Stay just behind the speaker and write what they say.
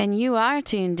And you are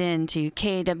tuned in to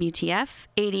KWTF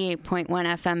 88.1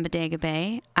 FM Bodega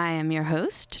Bay. I am your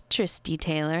host, Tristy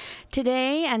Taylor.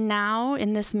 Today and now,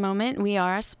 in this moment, we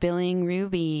are spilling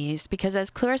rubies. Because as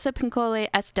Clarissa Pinkola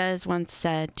Estes once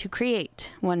said, to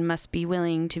create, one must be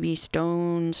willing to be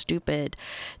stone stupid,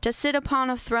 to sit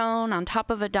upon a throne on top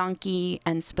of a donkey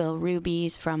and spill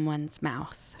rubies from one's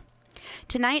mouth.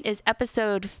 Tonight is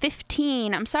episode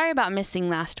 15. I'm sorry about missing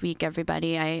last week,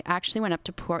 everybody. I actually went up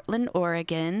to Portland,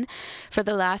 Oregon for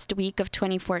the last week of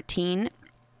 2014.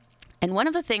 And one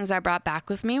of the things I brought back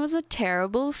with me was a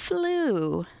terrible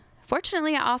flu.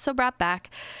 Fortunately, I also brought back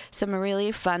some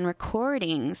really fun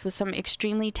recordings with some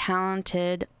extremely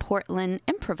talented Portland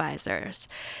improvisers.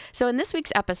 So in this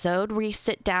week's episode, we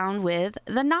sit down with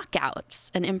The Knockouts,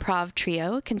 an improv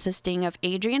trio consisting of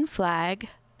Adrian Flagg,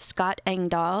 Scott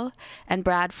Engdahl, and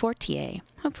Brad Fortier.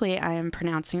 Hopefully I am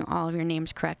pronouncing all of your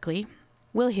names correctly.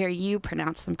 We'll hear you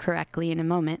pronounce them correctly in a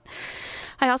moment.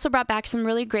 I also brought back some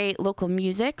really great local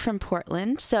music from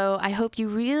Portland, so I hope you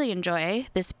really enjoy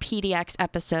this PDX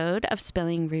episode of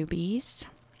Spilling Rubies.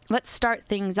 Let's start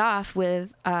things off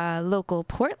with a local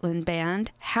Portland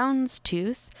band,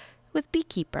 Houndstooth, with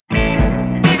Beekeeper.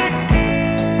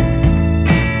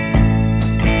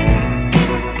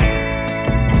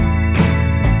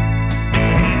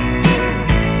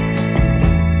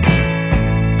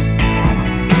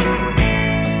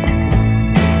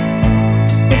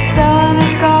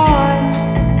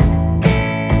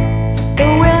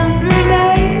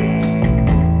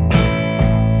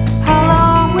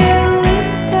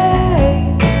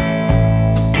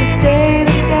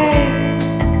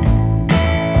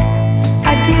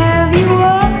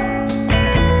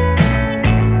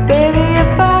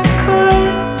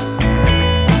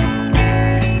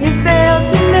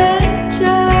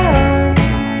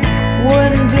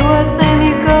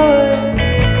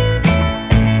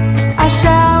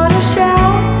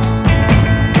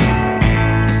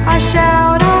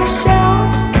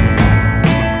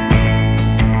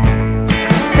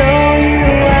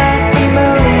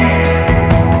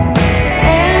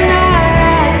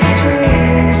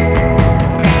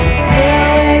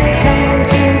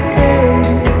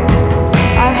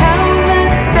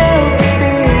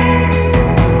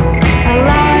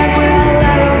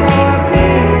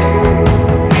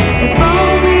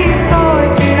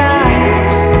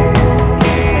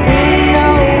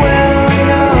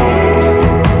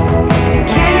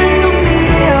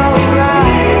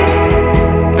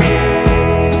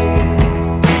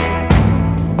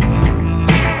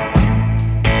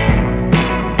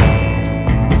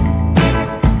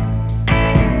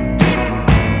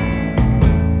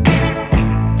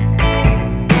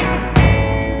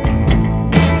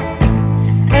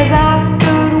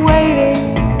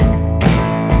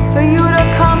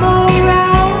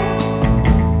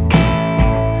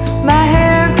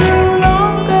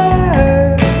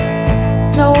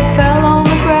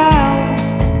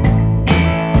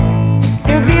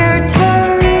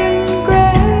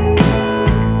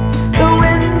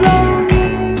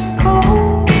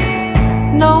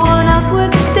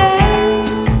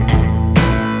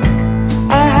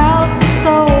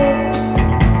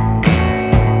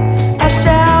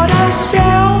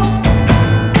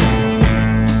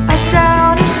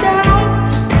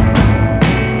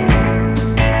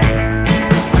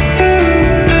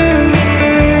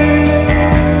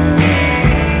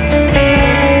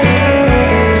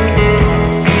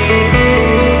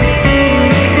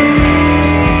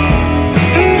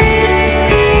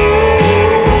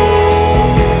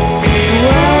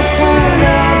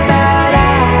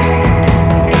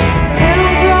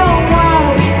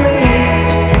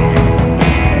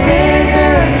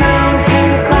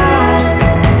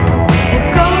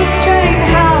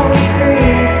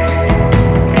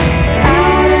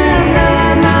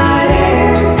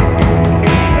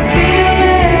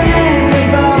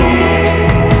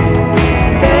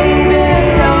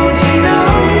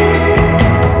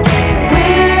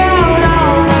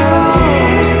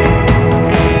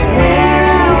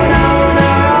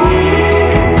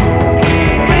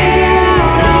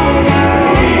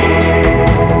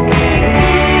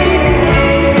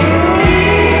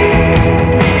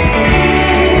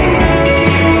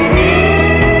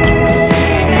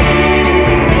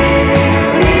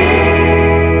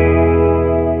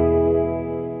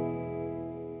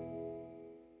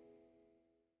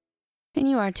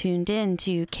 Tuned in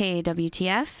to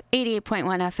KWTF 88.1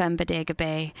 FM Bodega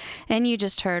Bay, and you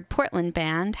just heard Portland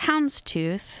band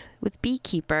Houndstooth with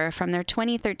Beekeeper from their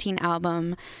 2013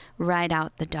 album Ride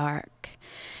Out the Dark.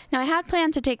 Now, I had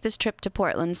planned to take this trip to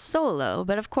Portland solo,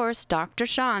 but of course Dr.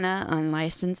 Shauna,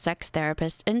 unlicensed sex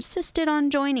therapist, insisted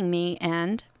on joining me,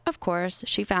 and of course,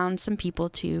 she found some people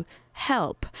to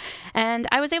help. And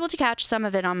I was able to catch some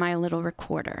of it on my little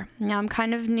recorder. Now, I'm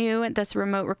kind of new at this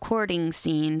remote recording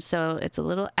scene, so it's a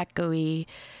little echoey,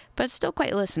 but it's still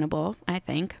quite listenable, I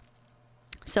think.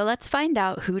 So let's find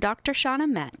out who Dr. Shauna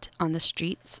met on the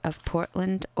streets of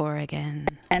Portland, Oregon.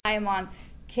 And I am on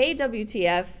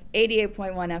KWTF 88.1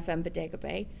 FM Bodega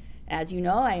Bay. As you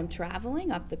know, I am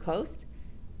traveling up the coast,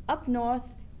 up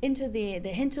north into the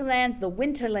hinterlands, the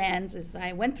winterlands. As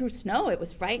I went through snow, it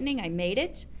was frightening. I made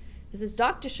it. This is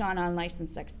Dr. Shauna,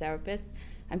 unlicensed sex therapist.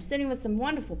 I'm sitting with some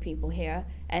wonderful people here,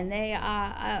 and they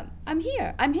are. I'm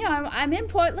here. I'm in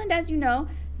Portland, as you know.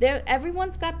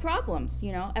 Everyone's got problems.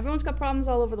 Everyone's got problems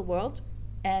all over the world,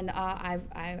 and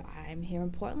I'm here in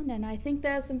Portland, and I think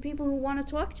there are some people who want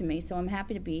to talk to me. So I'm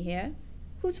happy to be here.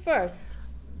 Who's first?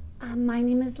 My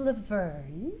name is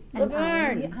Laverne.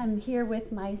 Laverne. And I'm here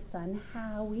with my son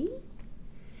Howie,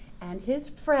 and his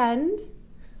friend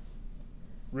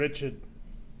Richard.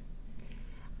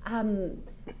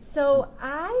 So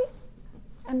I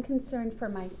am concerned for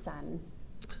my son.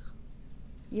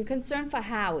 You're concerned for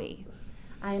Howie.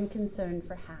 I am concerned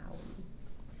for Howie.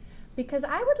 Because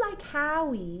I would like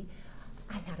Howie.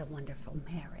 I had a wonderful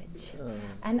marriage.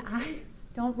 And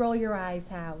don't roll your eyes,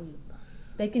 Howie.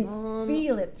 They can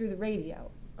feel it through the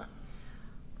radio.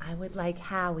 I would like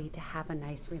Howie to have a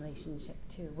nice relationship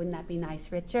too. Wouldn't that be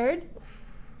nice, Richard?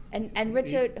 And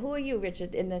Richard, who are you,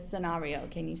 Richard, in this scenario,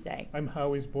 can you say? I'm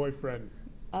Howie's boyfriend.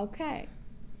 Okay.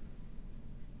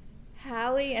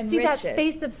 Howie and See, Richard. that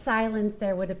space of silence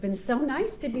there would have been so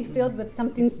nice to be filled with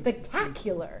something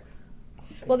spectacular.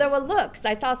 Well, there were looks.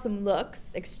 I saw some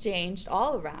looks exchanged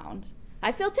all around.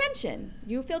 I feel tension.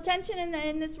 You feel tension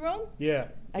in this room? Yeah.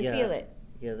 I feel it.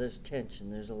 Yeah, there's tension.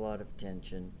 There's a lot of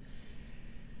tension.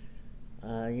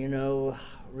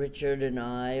 Richard and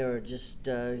I are just,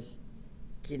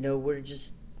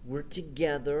 we're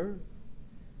together.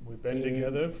 We've been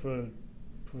together for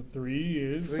 3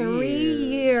 years. 3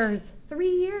 years. 3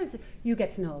 years. You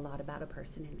get to know a lot about a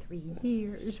person in 3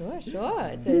 years.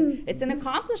 Sure. It's an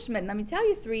accomplishment. Let me tell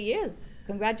you, 3 years.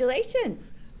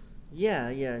 Congratulations. Yeah,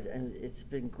 and it's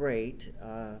been great.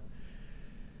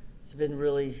 It's been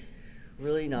really,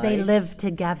 really nice. They live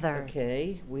together.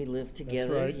 Okay, we live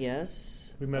together, right.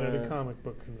 Yes. We met at a comic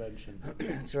book convention.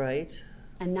 That's right.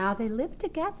 And now they live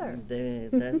together.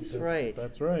 That's right.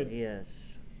 That's right.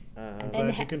 Yes. I'm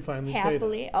glad you can finally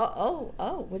happily, say that.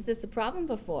 Oh, was this a problem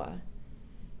before?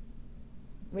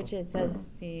 Richard says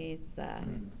he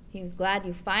was glad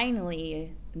you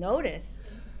finally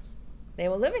noticed they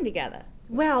were living together.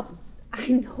 Well, I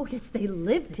noticed they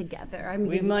live together. I mean,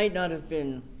 We might not have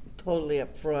been totally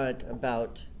upfront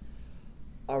about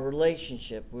our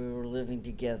relationship. We were living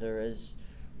together as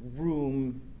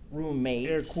roommates.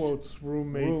 Air quotes,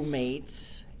 roommates.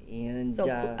 Roommates. And So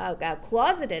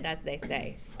closeted, as they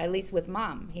say, at least with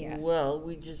Mom here. well,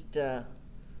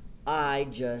 I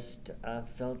just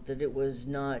felt that it was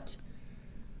not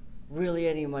really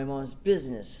any of my mom's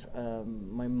business.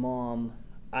 My mom,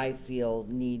 I feel,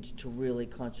 needs to really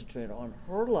concentrate on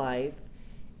her life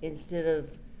instead of,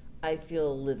 I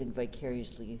feel, living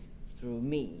vicariously through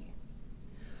me.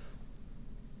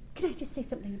 can I just say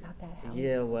something about that, Howie?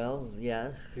 Yeah, well,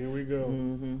 yeah. Here we go.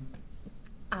 Mm-hmm.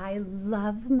 I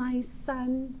love my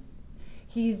son.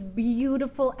 He's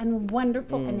beautiful and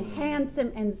wonderful and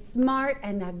handsome and smart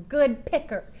and a good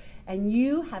picker. And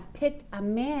you have picked a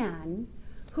man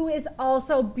who is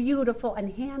also beautiful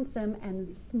and handsome and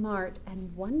smart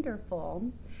and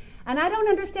wonderful. And I don't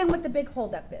understand what the big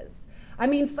holdup is. I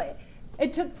mean,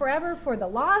 it took forever for the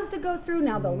laws to go through.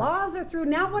 Now the laws are through.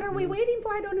 Now what are we waiting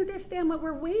for? I don't understand what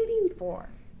we're waiting for.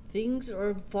 Things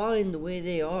are fine the way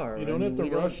they are. You don't have to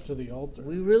rush to the altar.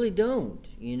 We really don't,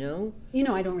 You know,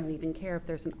 I don't really even care if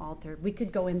there's an altar. We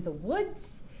could go in the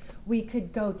woods. We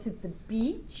could go to the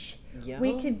beach. Yeah.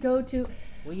 We could go to...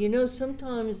 Well,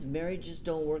 sometimes marriages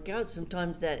don't work out.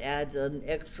 Sometimes that adds an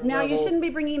extra Now, level. you shouldn't be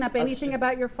bringing up anything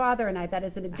about your father and I. That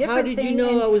is a different thing. How did you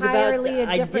know I was about entirely a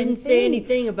I different didn't say thing.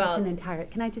 anything about... It's an entire...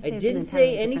 Can I just say I it's an didn't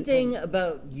say entirely different anything thing?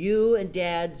 about you and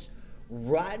Dad's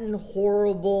rotten,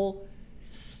 horrible,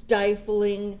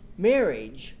 stifling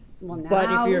marriage. Well, now But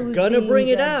if you're who's going to being bring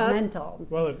it up... judgmental?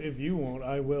 Well, if you won't,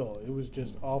 I will. It was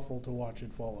just awful to watch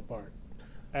it fall apart.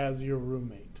 As your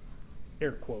roommate.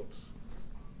 Air quotes.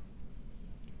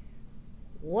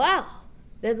 Well,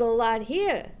 there's a lot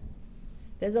here.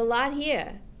 But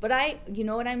you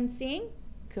know what I'm seeing?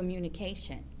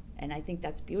 Communication. And I think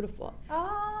that's beautiful.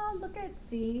 Oh, look at,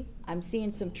 see. I'm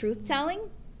seeing some truth telling,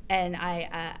 and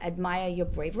I admire your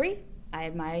bravery. I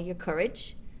admire your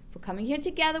courage for coming here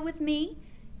together with me,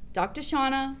 Dr.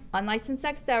 Shauna, unlicensed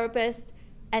sex therapist,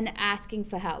 and asking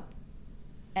for help.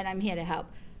 And I'm here to help.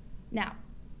 Now,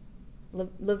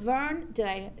 Laverne,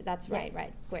 that's right, Yes.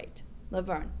 right, great.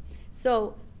 Laverne.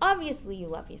 So, obviously you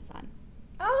love your son.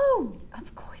 Oh,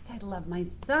 of course I love my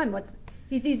son.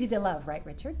 He's easy to love, right,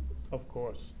 Richard? Of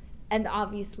course. And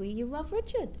obviously you love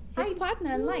Richard, his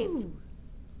partner in life.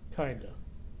 Kinda.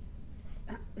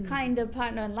 Kind of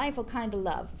partner in life or kind of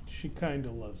love? She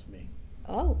kinda loves me.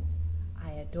 Oh,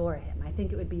 I adore him. I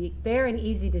think it would be fair and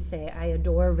easy to say I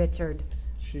adore Richard.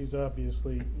 She's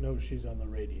obviously knows she's on the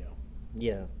radio.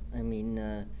 Yeah, I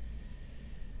mean,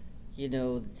 you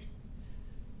know,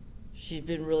 she's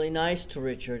been really nice to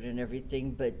Richard and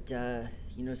everything, but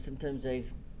you know, sometimes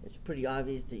it's pretty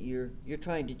obvious that you're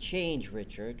trying to change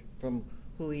Richard from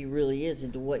who he really is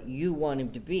into what you want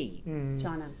him to be.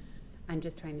 Shauna, I'm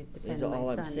just trying to defend Is my all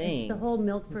I'm son. saying. It's the whole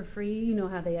milk for free. You know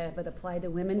how they have it applied to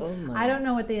women. Oh, my. I don't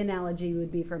know what the analogy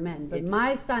would be for men, but It's-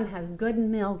 my son has good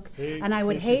milk, See- and I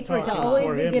would see, hate she's for it to talking always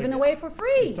for be him given again. away for She's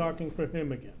free. talking for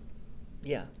him again.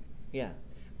 Yeah, yeah.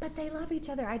 But they love each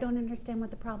other. I don't understand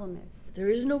what the problem is. There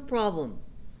is no problem.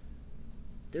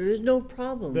 There is no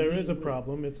problem. There is a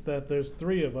problem. It's that there's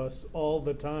 3 of us all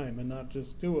the time and not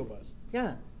just 2 of us.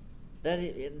 Yeah, that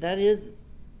is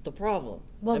the problem.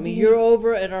 Well, I do mean, you- you're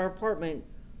over at our apartment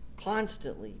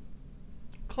constantly.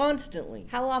 Constantly.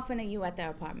 how often are you at their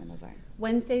apartment, Laverne?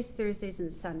 Wednesdays, Thursdays,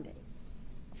 and Sundays.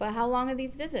 For how long are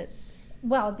these visits?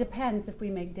 Well, it depends if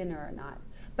we make dinner or not.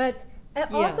 But it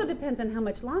Yeah. also depends on how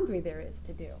much laundry there is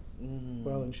to do.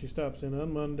 Well, and she stops in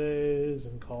on Mondays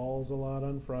and calls a lot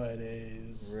on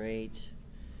Fridays. Right.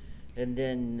 And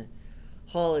then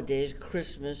holidays,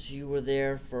 Christmas, you were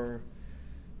there for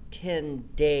 10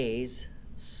 days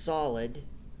solid.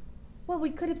 Well, we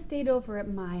could have stayed over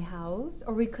at my house,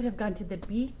 or we could have gone to the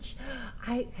beach.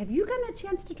 Have you gotten a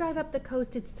chance to drive up the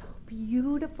coast? It's so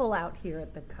beautiful out here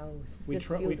at the coast. We It's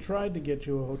we beautiful. tried to get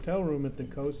you a hotel room at the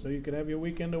coast so you could have your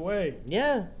weekend away.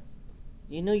 Yeah.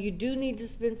 You know, you do need to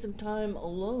spend some time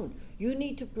alone. You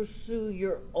need to pursue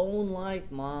your own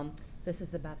life, Mom. This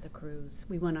is about the cruise.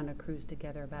 We went on a cruise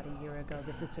together about a year ago.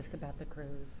 This is just about the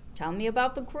cruise. Tell me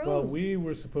about the cruise. Well, we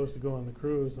were supposed to go on the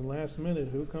cruise, and last minute,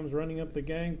 who comes running up the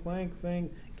gangplank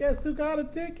saying, "Guess who got a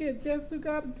ticket? Guess who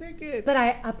got a ticket?" But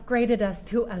I upgraded us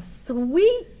to a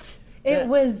suite. It Yeah.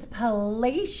 was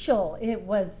palatial. It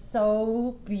was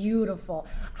so beautiful.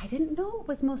 I didn't know it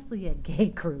was mostly a gay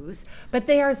cruise, but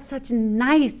they are such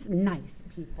nice, nice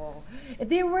people.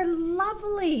 They were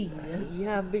lovely.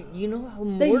 Yeah, but you know how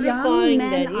The young mortifying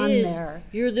men that on is? there.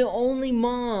 You're the only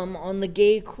mom on the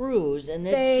gay cruise, and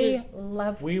that's They just...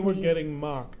 loved We were me. getting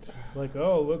mocked. Like,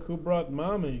 oh, look who brought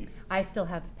mommy. I still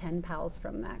have pen pals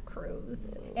from that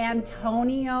cruise.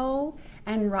 Antonio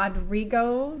and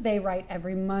Rodrigo, they write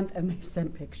every month and they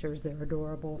send pictures. They're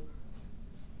adorable.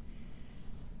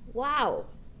 Wow.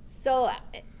 So,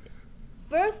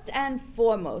 first and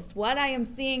foremost, what I am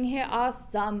seeing here are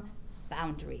some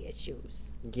boundary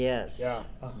issues. Yes. Yeah,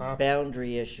 uh-huh.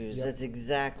 Boundary issues. Yep. That's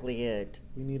exactly it.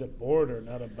 We need a border,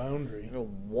 not a boundary. And a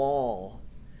wall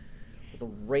with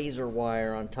a razor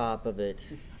wire on top of it.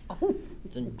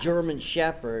 Some German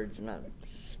shepherds and a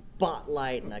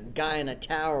spotlight and a guy in a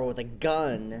tower with a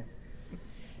gun.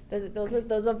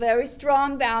 Those are very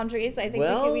strong boundaries. I think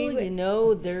Well, we can you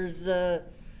know, there's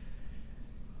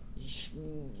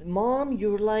Mom,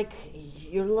 you're like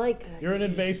You're an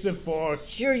invasive force.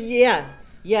 sure, yeah,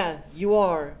 you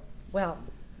are. Well,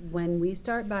 when we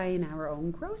start buying our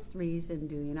own groceries and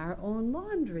doing our own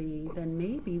laundry, then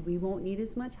maybe we won't need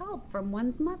as much help from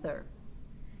one's mother.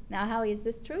 Now, Howie, is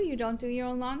this true? You don't do your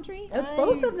own laundry? It's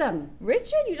both of them.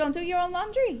 Richard, you don't do your own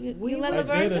laundry? You let I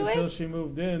Laverne did do until it? she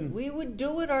moved in. We would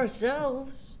do it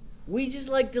ourselves. We just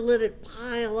like to let it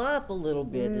pile up a little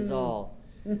bit, is all.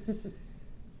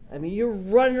 I mean, you're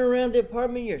running around the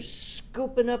apartment, you're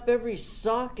scooping up every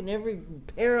sock and every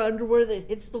pair of underwear that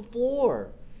hits the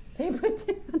floor. They put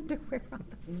their underwear on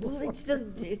the floor. Well, it's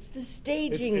the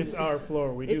staging. It's our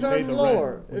floor. We do It's pay our the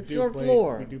floor. rent. We It's do our pay-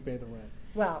 floor. We do pay the rent.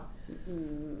 Well,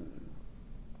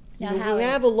 Now, We Howie,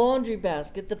 have a laundry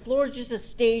basket. The floor is just a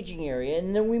staging area,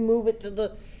 and then we move it to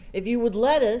the. If you would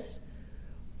let us,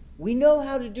 we know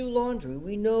how to do laundry.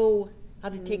 We know how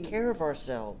to take care of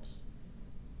ourselves.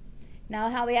 now,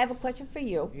 Howie, I have a question for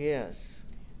you. Yes.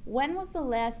 When was the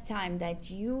last time that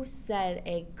you said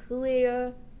a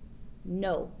clear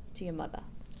no to your mother?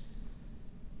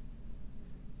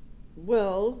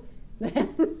 Well,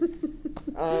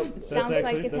 Sounds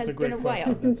like it that's has a great been a question.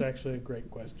 while. That's actually a great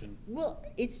question. well,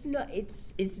 it's not.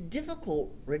 It's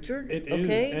difficult, Richard. It is,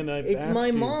 okay? and I've it's asked my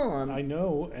you. mom. I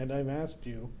know, and I've asked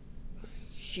you.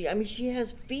 She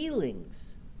has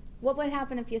feelings. What would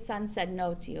happen if your son said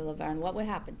no to you, Laverne? What would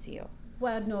happen to you?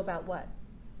 Well, know about what?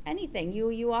 Anything.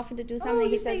 You offer to do something, Oh,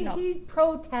 he you says say no. he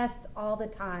protests all the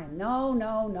time. No,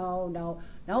 no, no, no.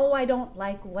 No, I don't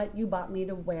like what you bought me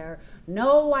to wear.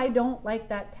 No, I don't like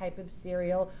that type of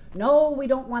cereal. No, we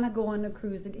don't want to go on a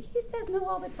cruise. He says no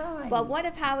all the time. But what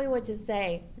if Howie were to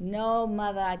say, no,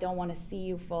 Mother, I don't want to see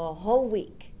you for a whole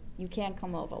week. You can't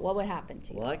come over. What would happen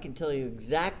to you? Well, I can tell you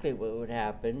exactly what would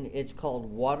happen. It's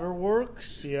called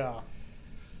Waterworks. Yeah.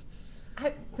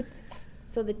 But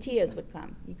So the tears would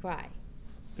come. You cry.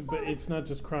 But it's not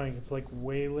just crying, it's like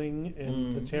wailing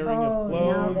and the tearing Oh, of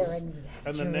now clothes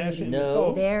they're and the gnashing.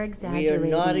 No. they're We are exaggerating.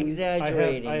 not I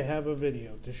exaggerating. have a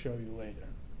video to show you later.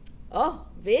 Oh,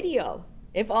 video.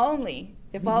 If only.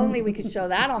 If only we could show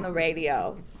that on the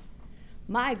radio.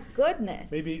 My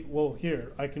goodness. Maybe, well,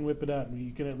 here, I can whip it out and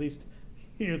you can at least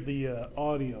hear the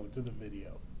audio to the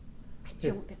video.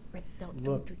 Don't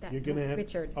Look, do that. you're going to have.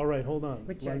 Richard. All right, hold on.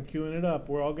 Richard. I'm queuing it up.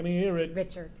 We're all going to hear it.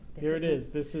 Richard. Here it is.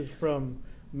 This is from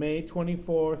May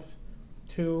 24th,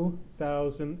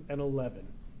 2011.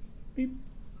 Beep.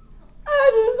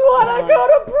 I just want to go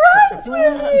to brunch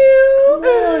with you. Come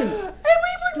on. And we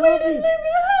would wait Stop and it. live in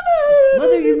heaven.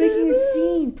 Mother, you're making a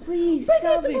scene. Please But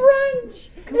stop it's it. brunch.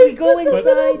 Can we It's go just a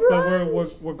inside? little But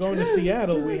brunch. we're going to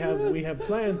Seattle. We have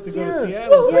plans to go Yeah. to Seattle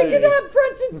Well, we today. can have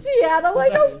brunch in Seattle. I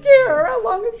don't care how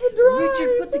long is the drive. Richard,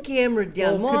 put the camera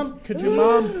down. Well, Mom, could your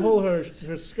mom pull her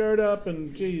skirt up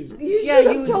and geez? You Yeah, should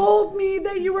have you- told me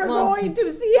that you were Mom, going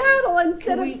to Seattle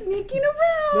instead of we- sneaking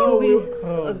around. No, we,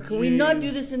 oh, can we not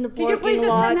geez. do this in the Can parking you please just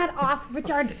lot? turn that off,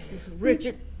 Richard?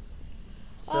 Richard.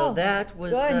 So Oh, that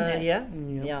was, goodness. yeah,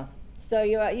 Yep. yeah. So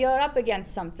you're up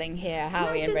against something here,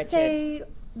 Howie Can and I just Richard. say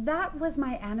that was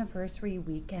my anniversary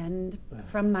weekend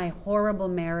from my horrible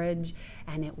marriage,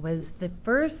 and it was the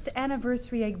first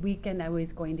anniversary weekend I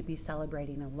was going to be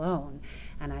celebrating alone.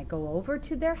 And I go over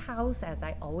to their house, as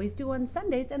I always do on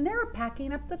Sundays, and they're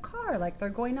packing up the car like they're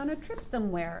going on a trip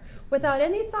somewhere without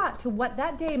any thought to what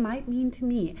that day might mean to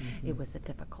me. It was a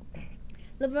difficult day.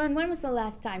 Laverne, when was the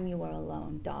last time you were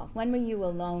alone, doll? When were you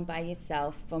alone by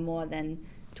yourself for more than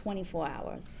 24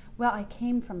 hours? Well, I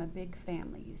came from a big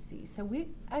family, you see. So we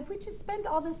just spent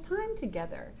all this time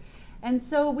together. And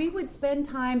so we would spend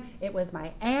time, it was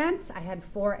my aunts, I had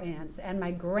 4 aunts, and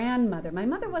my grandmother. My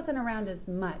mother wasn't around as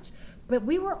much, but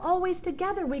we were always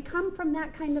together. We come from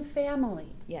that kind of family.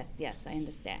 Yes, I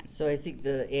understand. So I think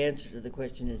the answer to the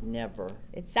question is never.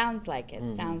 It sounds like it.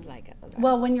 Sounds like it, Laverne.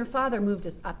 Well, when your father moved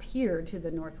us up here to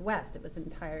the Northwest, it was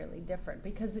entirely different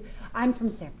because I'm from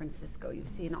San Francisco, you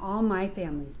see, and all my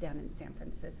family's down in San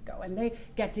Francisco, and they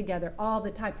get together all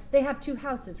the time. They have 2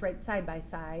 houses right side by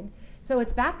side, so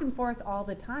it's back and forth all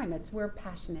the time. We're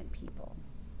passionate people.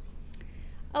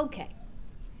 Okay.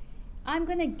 I'm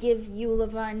going to give you,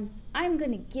 Laverne,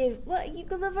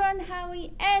 Laverne,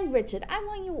 Howie, and Richard, I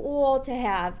want you all to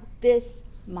have this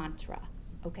mantra,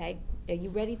 okay? Are you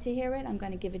ready to hear it? I'm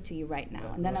going to give it to you right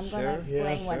now, and then I'm going to Sure.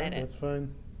 explain what it That's is.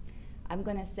 fine. I'm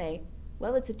going to say,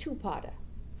 well, it's a 2-parter.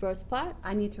 First part,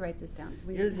 I need to write this down.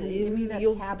 Will You're- you give me that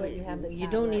you'll- tablet. You have the you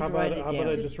tablet. don't need How to write about it how about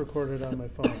I down. just record it on my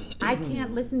phone? I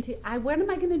can't listen to. What am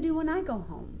I going to do when I go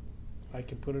home? I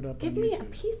can put it up Give on me YouTube. a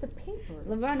piece of paper.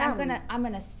 Laverne, Howie. I'm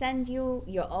gonna send you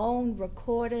your own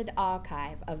recorded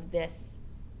archive of this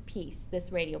piece, this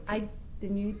radio piece.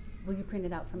 Will you print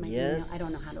it out from my Yes. email? I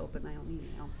don't know how to open my own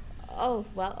email. Oh,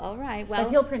 well, all right. But Well,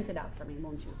 he'll print it out for me,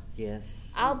 won't you? Yes.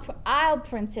 I'll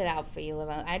print it out for you,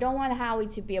 Laverne. I don't want Howie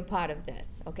to be a part of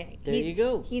this. Okay. There you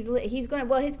go. He's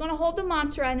gonna hold the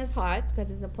mantra in his heart because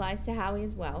it applies to Howie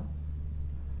as well.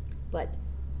 But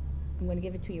I'm gonna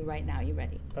give it to you right now. You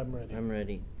ready? I'm ready. I'm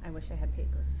ready. I wish I had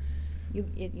paper.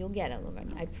 You'll get it,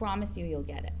 Laverne. I promise you'll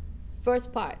get it.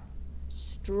 First part: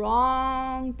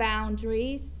 strong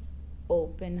boundaries,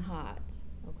 open heart.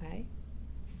 Okay.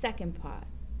 Second part: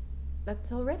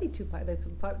 That's already 2 parts. There's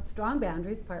strong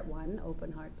boundaries, part 1,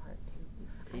 open heart, part 2.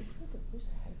 I wish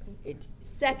I had paper. It's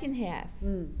second half: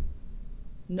 Mm.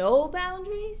 no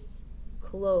boundaries,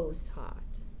 closed heart.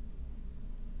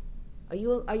 Are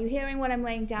you hearing what I'm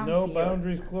laying down No for you?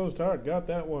 boundaries, closed heart. Got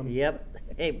that one. yep.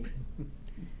 Hey.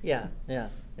 Yeah.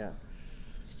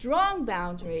 Strong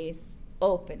boundaries,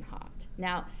 open heart.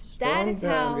 Now, that Strong is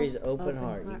boundaries, how. open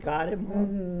heart. You got it, Mom?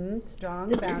 Mm-hmm. Strong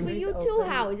This is for boundaries, you too, open.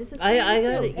 Howie. This is for I you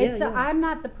got too. it. Yeah, I'm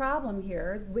not the problem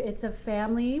here. It's a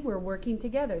family. We're working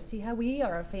together. See how we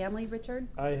are a family, Richard?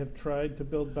 I have tried to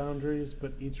build boundaries,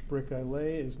 but each brick I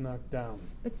lay is knocked down.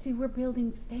 But see, we're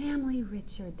building family,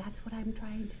 Richard. That's what I'm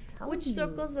trying to tell Which you.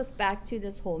 circles us back to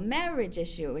this whole marriage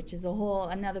issue, which is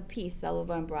another piece that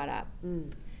Laverne brought up.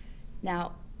 Mm.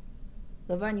 Now,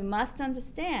 Laverne, you must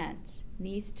understand,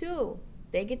 these two,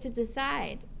 they get to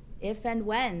decide if and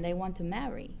when they want to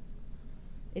marry.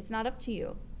 It's not up to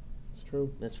you. It's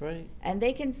true. That's right. And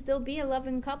they can still be a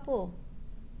loving couple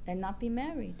and not be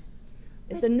married.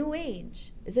 It's a new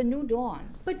age. It's a new dawn.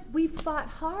 But we fought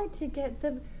hard to get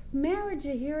the marriage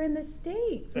here in the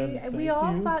state. We thank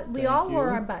all you. fought. We Thank all wore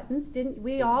you. our buttons, didn't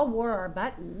we? All wore our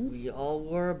buttons. We all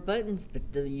wore our buttons,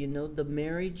 but the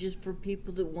marriage is for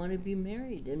people that want to be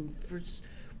married. And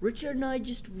Richard and I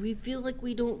we feel like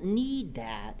we don't need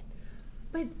that.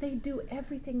 But they do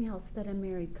everything else that a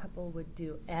married couple would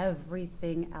do.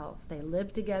 Everything else. They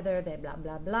live together. They blah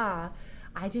blah blah.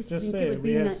 I just Just think say it it. would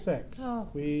We be have sex. Oh.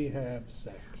 We have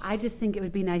sex. I just think it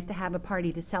would be nice to have a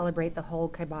party to celebrate the whole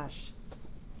kibosh.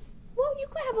 Well, you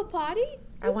could have a party.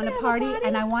 I want a party,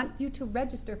 and I want you to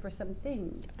register for some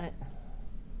things.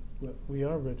 We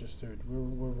are registered.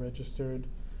 We're registered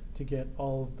to get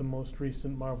all of the most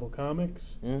recent Marvel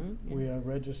comics. Mm-hmm. We are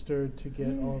registered to get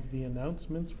all of the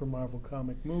announcements for Marvel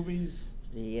comic movies.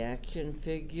 The action The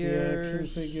figures. action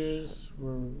figures.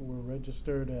 We're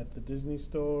registered at the Disney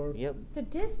store. Yep. The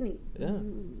Disney. Yeah.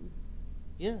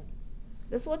 Yeah.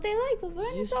 That's what they like,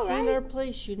 Laverne. You've It's all seen right. our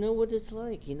place. You know what it's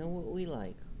like. You know what we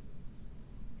like.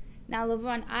 Now,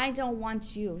 Laverne, I don't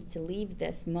want you to leave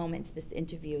this moment, this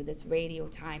interview, this radio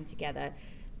time together,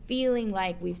 feeling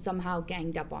like we've somehow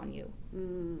ganged up on you.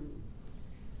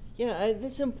 Yeah,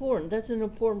 that's important. That's an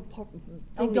important thing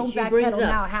Oh, that don't she brings backpedal up.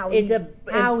 now, Howie. It's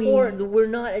Howie. important. We're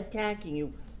not attacking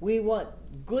you. We want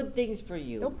good things for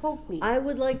you. Don't poke me. I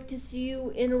would like to see you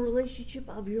in a relationship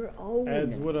of your own.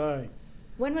 As would I.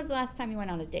 When was the last time you went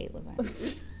on a date, Laverne?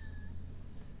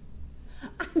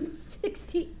 I'm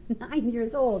 69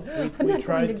 years old. I'm We not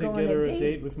tried going to to go get on her a a date.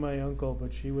 date with my uncle,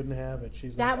 but she wouldn't have it.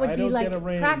 She's That like, would I be don't like get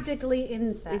arranged. practically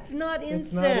incest. It's not It's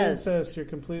incest. not incest.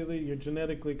 You're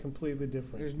genetically completely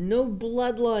different. There's no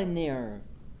bloodline there.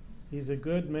 He's a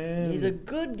good man. He's a He's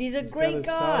got great a solid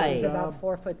guy. He's job. about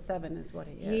 4'7" is what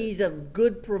he is. He's a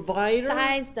good provider.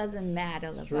 Size doesn't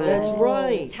matter, true. Laverne. That's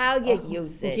right. It's how you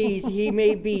use it. He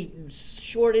may be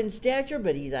short in stature,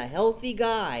 but he's a healthy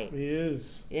guy He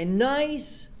is. and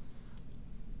nice.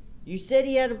 You said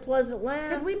he had a pleasant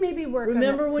laugh. Could we maybe work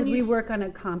Remember on a, when could you we s- work on a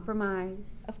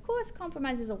compromise? Of course,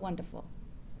 compromises are wonderful.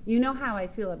 You know how I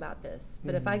feel about this,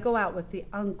 but if I go out with the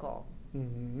uncle,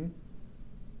 Mm-hmm.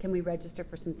 can we register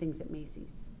for some things at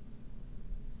Macy's?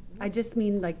 I just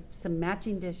mean like some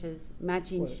matching dishes,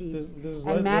 matching sheets, Let's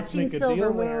and matching make a deal now.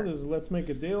 silverware. Let's make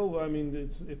a deal. I mean,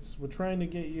 it's we're trying to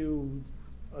get you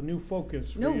a new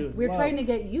focus. For No, your we're love. trying to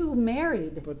get you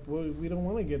married. But we don't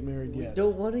want to get married We yet.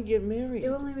 don't want to get married.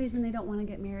 The only reason they don't want to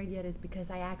get married yet is because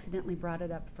I accidentally brought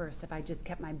it up first. If I just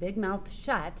kept my big mouth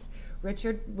shut,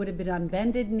 Richard would have been on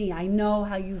bended knee. I know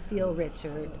how you feel,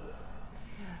 Richard.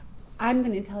 I'm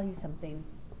going to tell you something,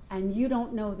 and you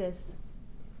don't know this.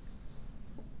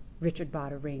 Richard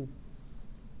bought a ring.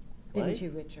 Didn't What? you,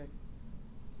 Richard?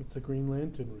 It's a Green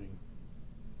Lantern ring.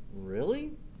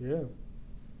 Really? Yeah.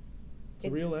 It's a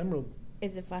Is- real emerald.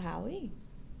 Is it for Howie?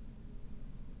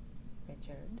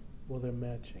 Richard. Well, they're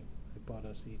matching. I bought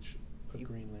us each a You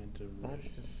Green Lantern Bought ring.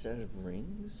 us a set of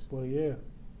rings? Well, yeah.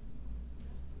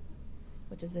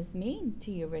 What does this mean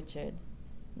to you, Richard?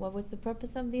 What was the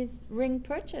purpose of this ring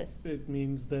purchase? It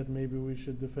means that maybe we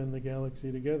should defend the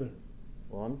galaxy together.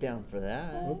 Well, I'm down for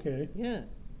that. Okay. Yeah.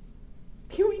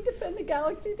 Can we defend the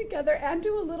galaxy together and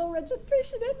do a little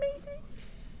registration at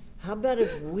Macy's? How about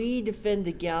if we defend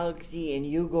the galaxy and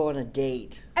you go on a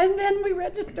date? And then we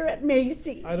register at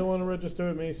Macy's. I don't want to register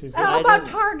at Macy's. How I about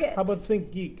don't- Target? How about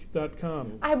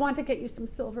thinkgeek.com? I want to get you some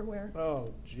silverware.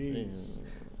 Oh, jeez.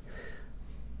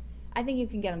 I think you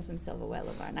can get him some silverware,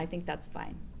 Laverne. I think that's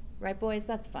fine. Right, boys?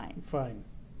 That's fine. Fine.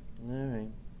 All right.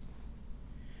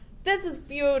 This is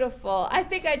beautiful. I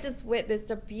think I just witnessed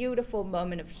a beautiful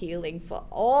moment of healing for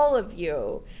all of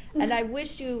you. And I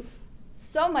wish you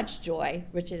so much joy,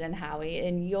 Richard and Howie,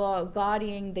 in your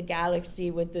guarding the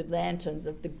galaxy with the lanterns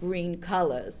of the green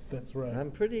colors. That's right. I'm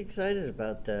pretty excited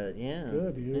about that. Yeah.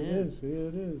 Good. Here it Yeah. is. Here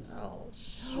it is. Oh,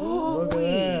 Look at sweet.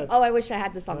 that. Oh, I wish I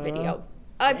had this on video.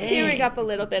 I'm tearing up a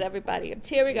little bit, everybody. I'm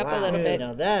tearing up a little Wow. bit.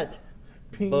 Now that,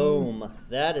 Ping. boom,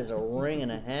 that is a ring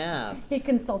and a half. He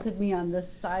consulted me on the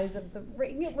size of the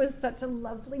ring. It was such a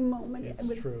lovely moment. It's it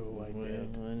was, true. I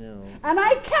did. Well, I know. And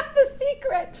I kept the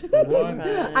secret. One.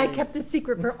 I kept the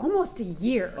secret for almost a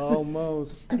year.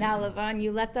 Almost. Now, Laverne,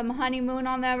 you let them honeymoon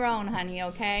on their own, honey,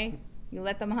 okay? You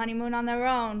let them honeymoon on their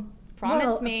own. Promise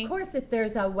well, me. Of course, if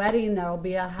there's a wedding, there'll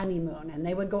be a honeymoon. And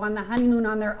they would go on the honeymoon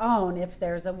on their own if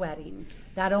there's a wedding.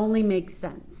 That only makes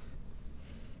sense.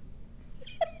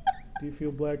 Do you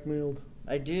feel blackmailed?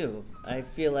 I do. I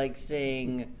feel like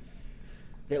saying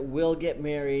that we'll get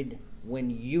married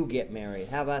when you get married.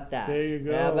 How about that? There you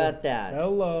go. How about that?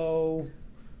 Hello.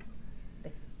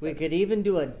 We could even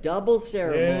do a double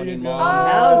ceremony, you go. Mom.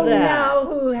 How's Oh, that? now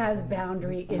who has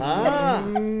boundary issues? Ah.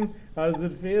 How does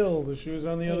it feel? The shoe's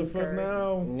on the other foot Stinkers.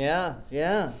 now. Yeah,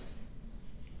 yeah.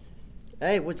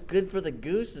 Hey, what's good for the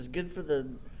goose is good for the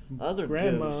other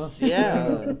Grandma. goose.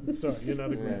 Yeah. Sorry, you're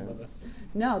not a grandmother.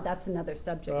 No, that's another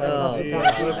subject. I'd Oh, love to geez, talk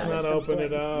about let's at not some open point.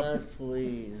 it up. Let's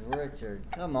please, Richard.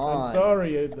 Come on. I'm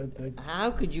sorry. I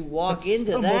How could you walk into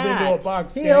stumbled that? into a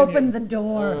box. He canyon. opened the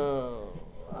door. Oh,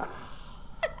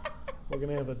 We're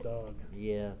gonna have a dog.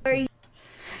 yeah.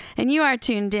 And you are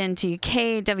tuned in to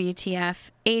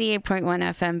KWTF 88.1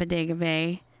 FM Bodega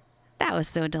Bay. That was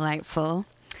so delightful.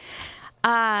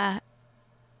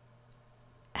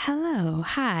 Hello,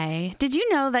 hi. Did you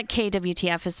know that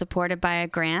KWTF is supported by a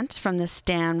grant from the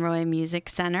Stan Roy Music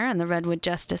Center and the Redwood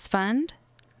Justice Fund?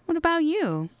 What about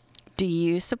you? Do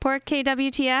you support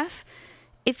KWTF?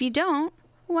 If you don't,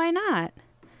 why not?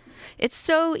 It's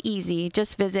so easy.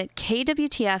 Just visit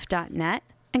kwtf.net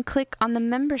and click on the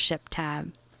membership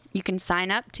tab. You can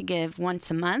sign up to give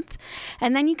once a month,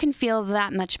 and then you can feel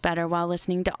that much better while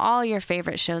listening to all your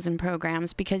favorite shows and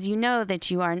programs because you know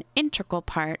that you are an integral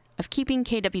part of keeping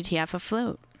KWTF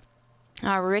afloat.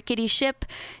 Our rickety ship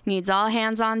needs all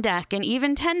hands on deck, and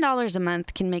even $10 a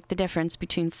month can make the difference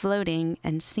between floating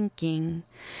and sinking.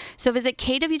 So visit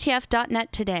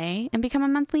kwtf.net today and become a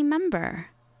monthly member.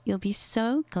 You'll be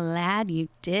so glad you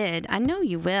did. I know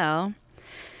you will.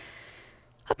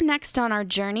 Up next on our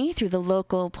journey through the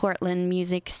local Portland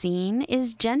music scene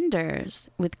is Genders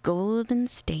with Golden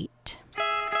State.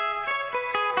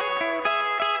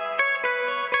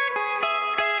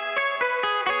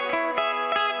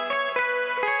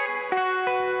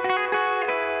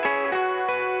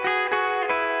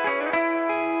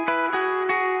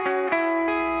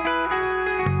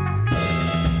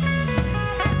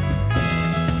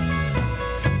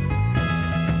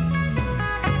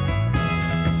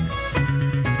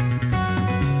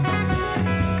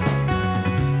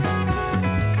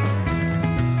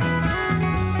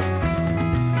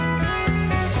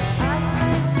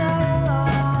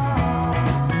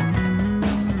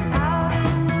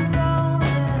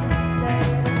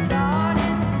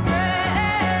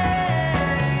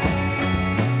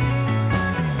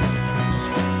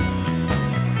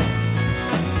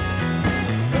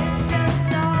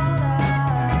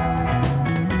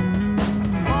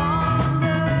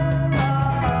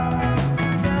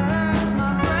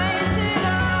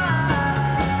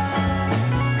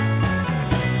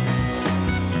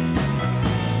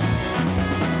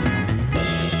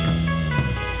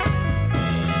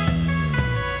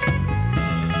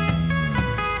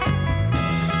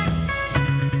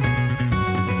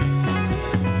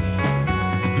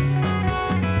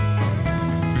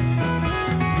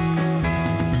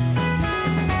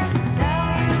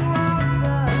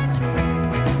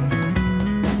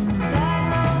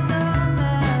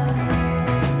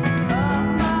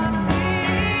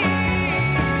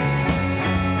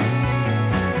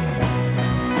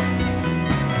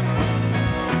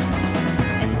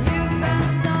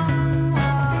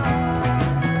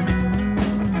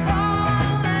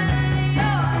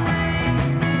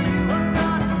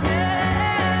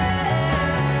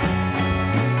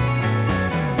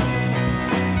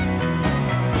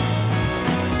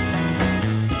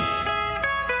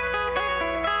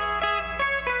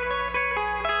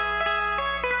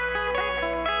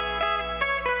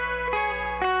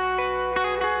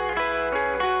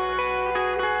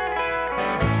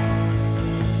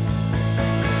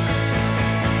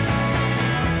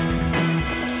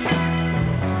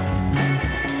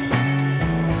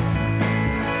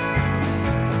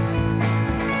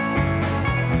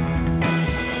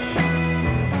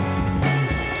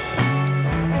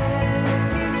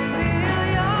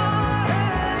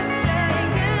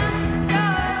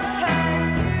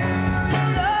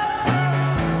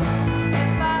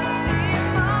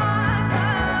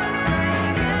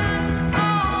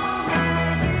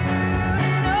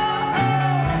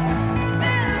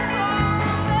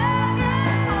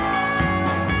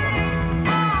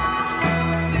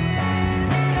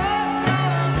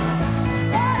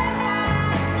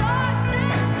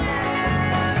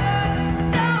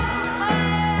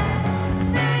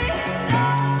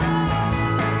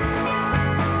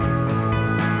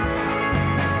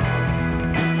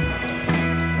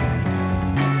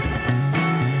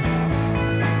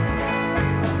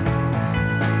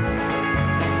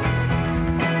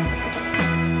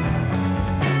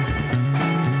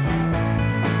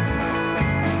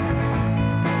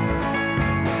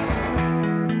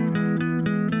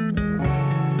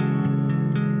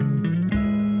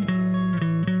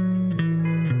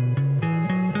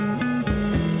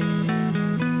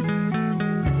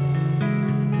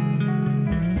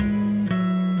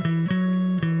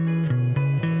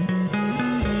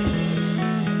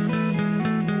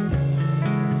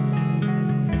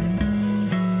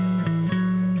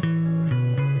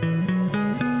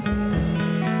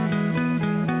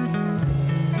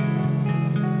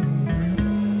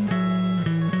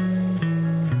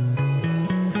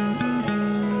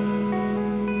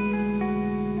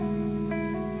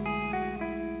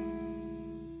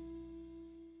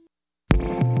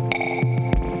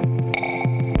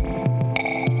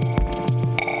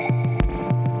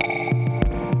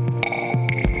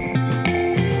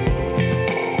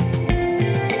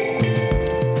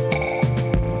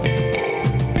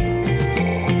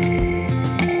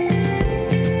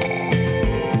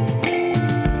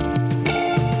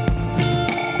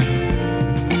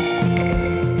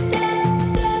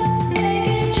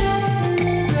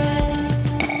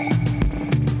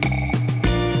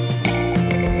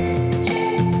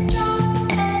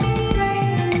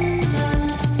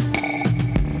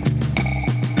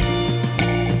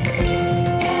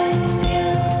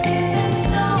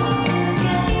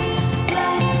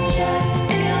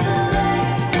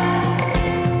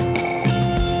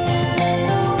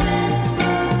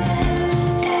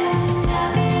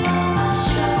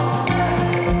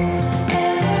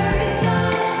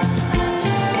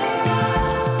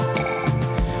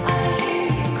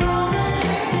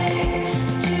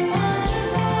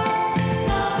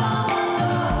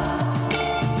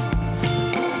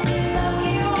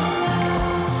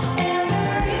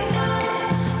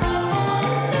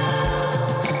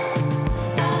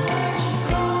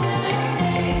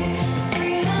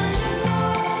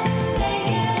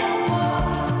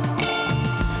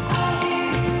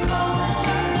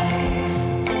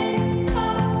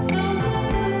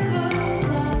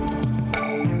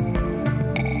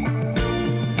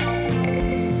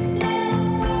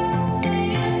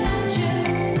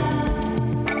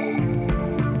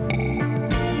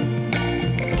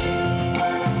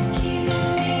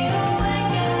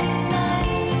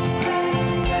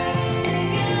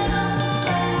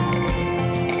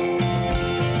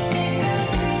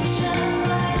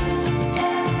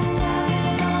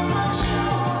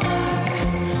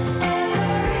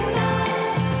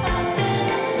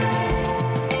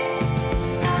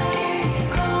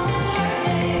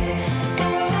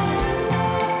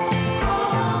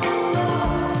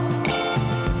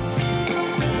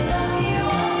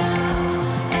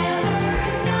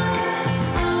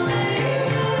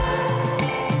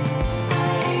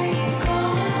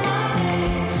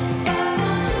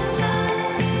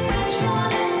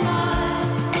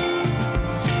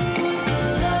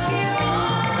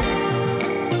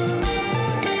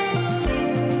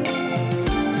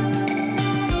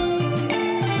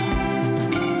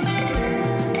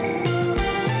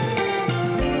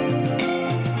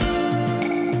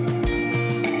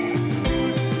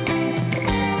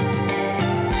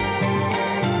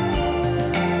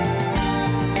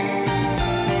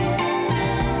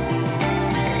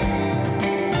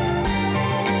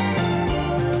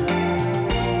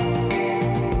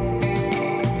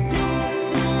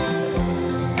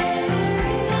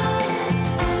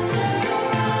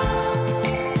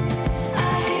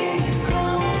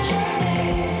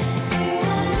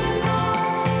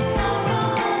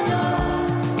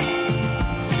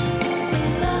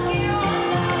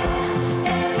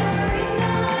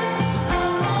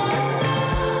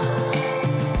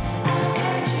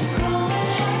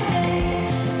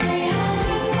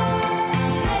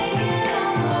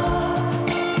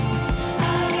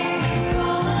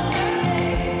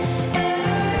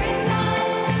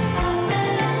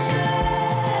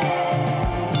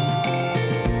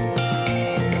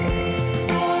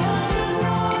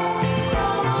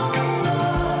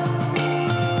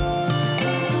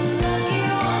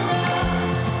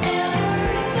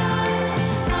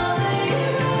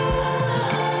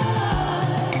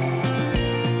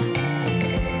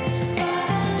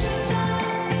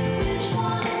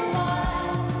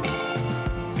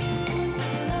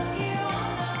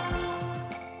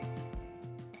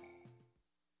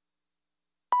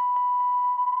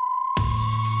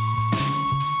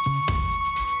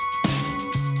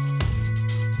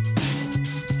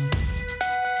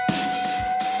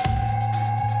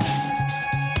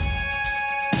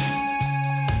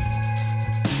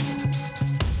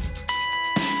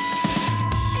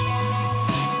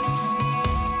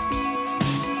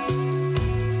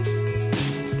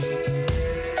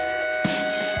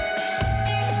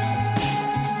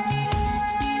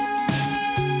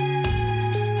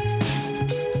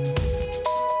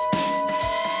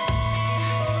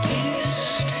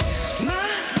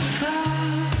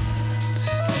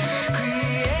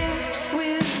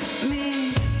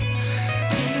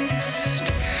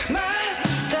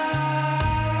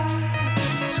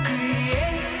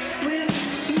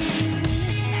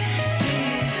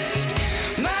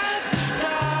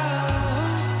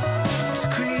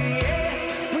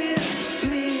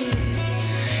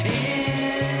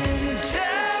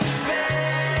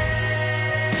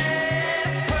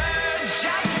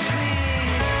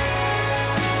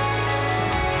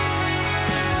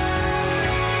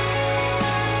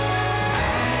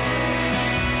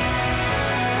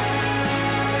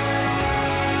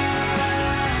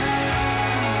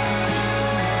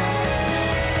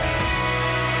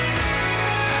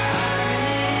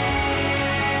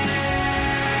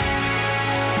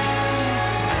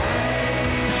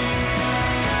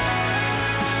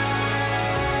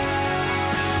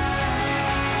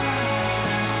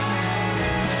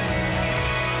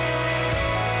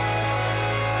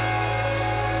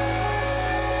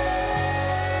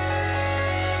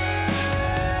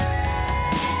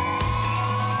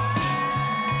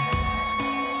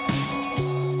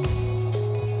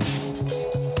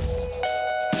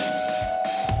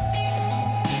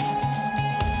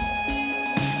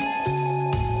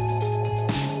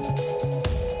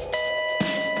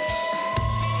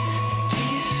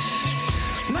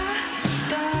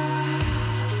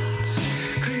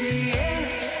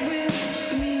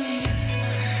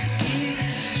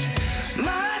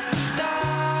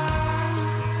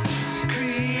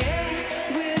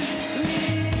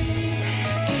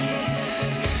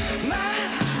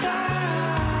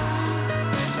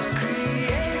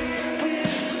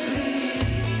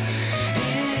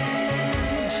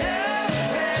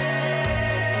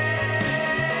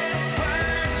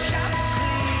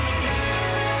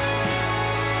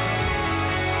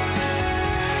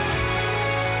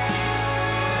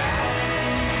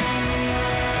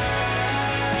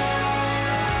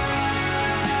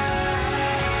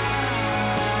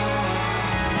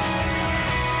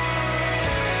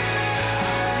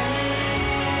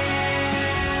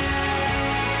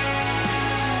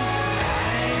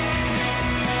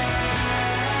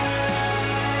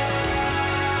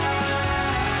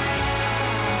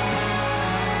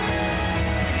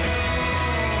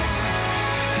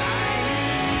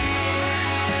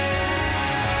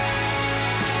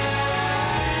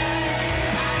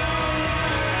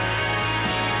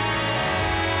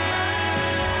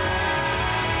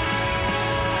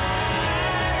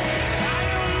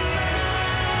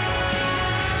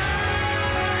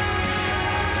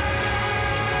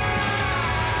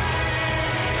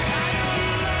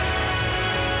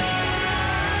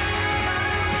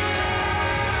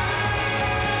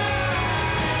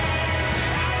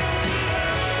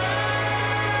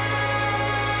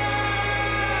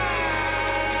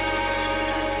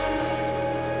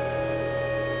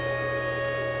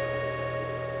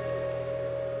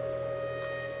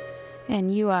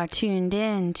 And you are tuned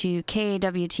in to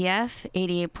KWTF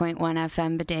 88.1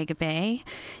 FM Bodega Bay.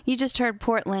 You just heard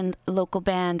Portland local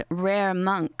band Rare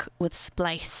Monk with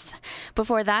Splice.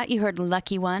 Before that, you heard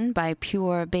Lucky One by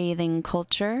Pure Bathing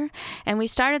Culture. And we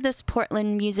started this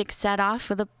Portland music set off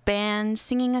with a band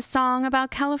singing a song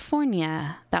about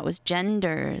California. That was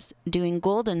Genders doing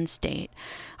Golden State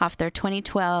off their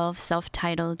 2012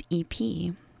 self-titled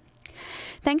EP.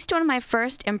 Thanks to one of my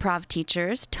first improv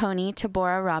teachers, Tony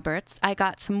Tabora Roberts, I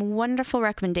got some wonderful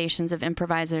recommendations of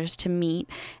improvisers to meet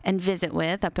and visit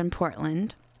with up in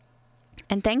Portland.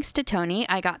 And thanks to Tony,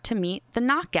 I got to meet the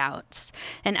Knockouts,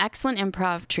 an excellent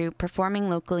improv troupe performing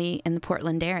locally in the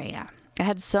Portland area. I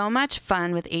had so much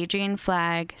fun with Adrian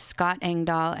Flagg, Scott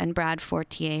Engdahl, and Brad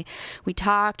Fortier. We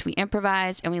talked, we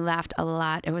improvised, and we laughed a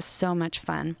lot. It was so much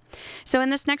fun. So in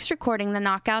this next recording, the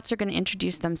Knockouts are going to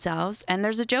introduce themselves, and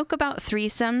there's a joke about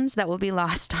threesomes that will be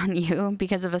lost on you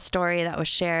because of a story that was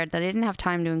shared that I didn't have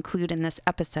time to include in this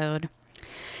episode.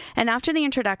 And after the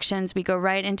introductions, we go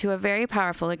right into a very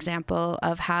powerful example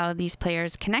of how these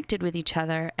players connected with each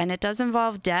other, and it does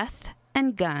involve death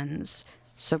and guns.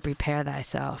 So prepare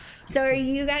thyself. So are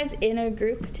you guys in a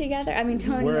group together? I mean,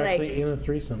 Tony, We're like... actually in a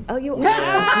threesome. Oh, you are? You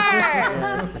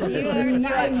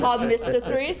are called Mr.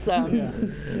 Threesome. Yeah.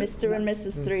 Mr. and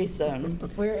Mrs. Threesome.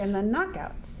 We're in the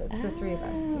Knockouts. It's the three of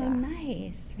us. Oh, Yeah.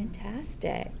 nice.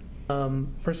 Fantastic.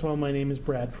 First of all, my name is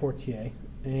Brad Fortier,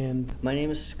 and My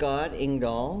name is Scott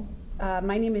Engdahl.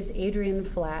 My name is Adrian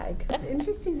Flagg. What's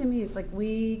interesting to me is like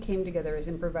we came together as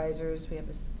improvisers. We have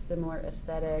a similar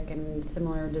aesthetic and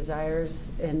similar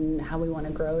desires in how we want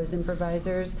to grow as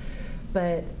improvisers.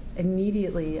 But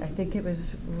immediately, I think it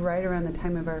was right around the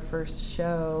time of our first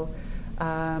show,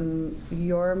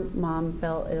 your mom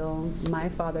fell ill, my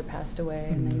father passed away,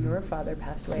 and then your father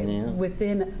passed away Yeah.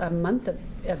 within a month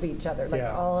of each other, like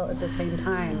Yeah. all at the same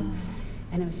time.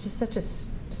 And it was just such a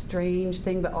strange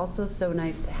thing, but also so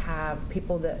nice to have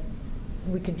people that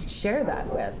we could share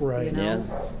that with, Right. you know?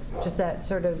 Just that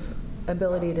sort of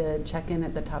ability to check in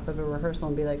at the top of a rehearsal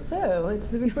and be like, so, it's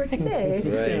the report today.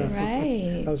 Right.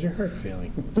 Right. how's your heart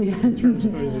feeling? In terms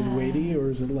of, is it weighty or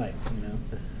is it light? You know.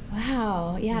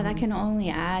 Wow. Yeah, that can only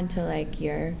add to like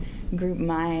your group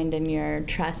mind and your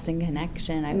trust and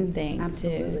connection, I would think,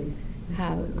 Absolutely. to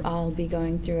have Absolutely. all be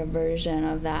going through a version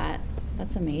of that.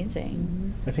 That's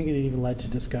amazing. I think it even led to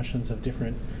discussions of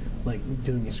different, like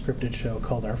doing a scripted show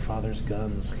called Our Father's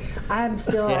Guns. I'm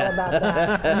still all about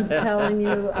that. I'm telling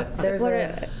you, there's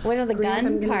What are the grant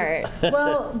I'm gun gonna- part?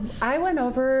 Well, I went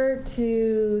over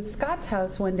to Scott's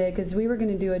house one day because we were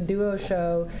going to do a duo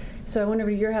show. So I went over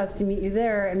to your house to meet you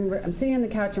there, and I'm sitting on the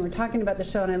couch and we're talking about the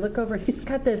show, and I look over and he's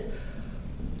got this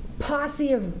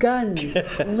posse of guns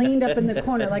leaned up in the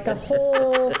corner, like a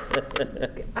whole,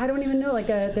 I don't even know, like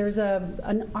there's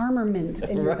an armament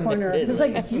in your Right. corner. It was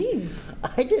like, geez.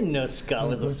 I didn't know Scott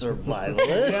was a survivalist.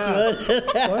 What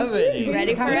is happening?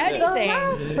 Ready for The anything.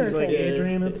 last He's person. like,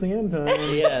 Adrian, it's the end time.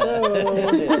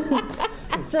 Yeah.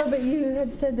 So, but you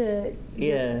had said that.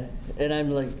 Yeah, and I'm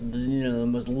like, you know, the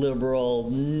most liberal,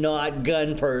 not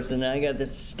gun person. I got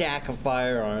this stack of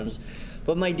firearms,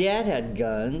 but my dad had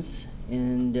guns,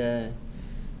 and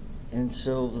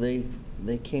so they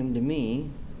came to me,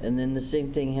 and then the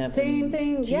same thing happened. Same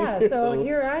thing, to yeah. you. So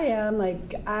here I am,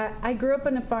 like I grew up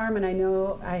on a farm, and I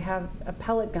know I have a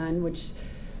pellet gun, which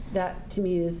that to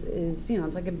me is you know,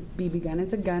 it's like a BB gun.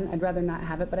 It's a gun. I'd rather not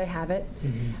have it, but I have it.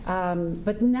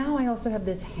 But now I also have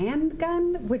this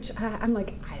handgun, which I'm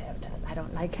like, I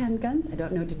don't like handguns. I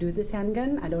don't know what to do with this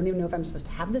handgun. I don't even know if I'm supposed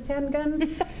to have this handgun.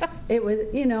 It was,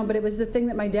 you know, but it was the thing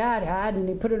that my dad had, and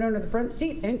he put it under the front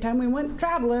seat anytime we went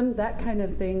traveling, that kind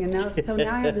of thing. And now, so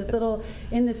now I have this little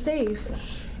in the safe.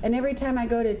 And every time I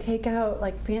go to take out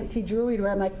like fancy jewelry,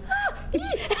 where I'm like, gun!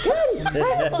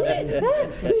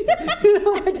 You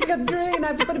know, I take out the jewelry and I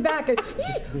have to put it back. And,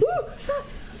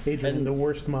 Adrian, the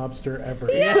worst mobster ever.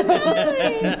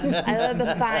 I love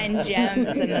the fine gems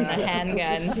and then the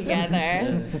handgun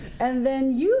together. and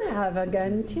then you have a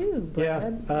gun too,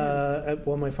 Brad. Yeah.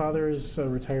 Well, my father is a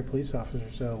retired police officer,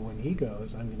 so when he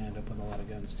goes, I'm going to end up with a lot of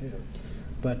guns too.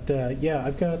 But yeah,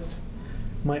 I've got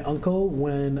my uncle,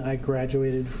 when I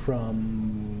graduated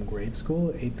from grade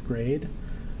school, 8th grade,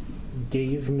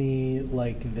 gave me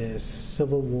like this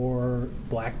Civil War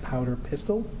black powder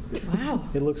pistol. Wow.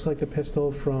 It looks like the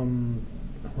pistol from,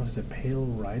 what is it, Pale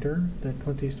Rider that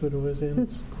Clint Eastwood was in?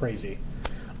 It's crazy.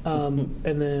 And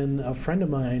then a friend of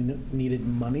mine needed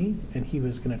money, and he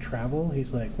was going to travel.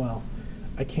 He's like, well,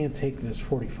 I can't take this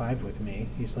 45 with me.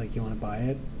 He's like, you want to buy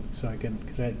it? So I can,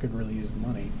 because I could really use the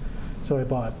money. So I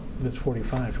bought that's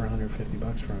 45 for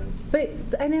 $150 from it.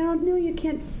 But, and I don't know, you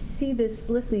can't see this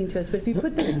listening to us, but if you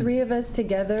put the three of us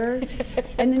together,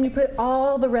 and then you put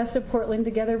all the rest of Portland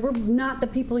together, we're not the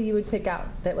people you would pick out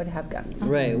that would have guns.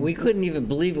 Right. We couldn't even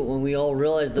believe it when we all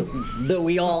realized that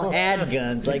we all had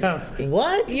guns. Like,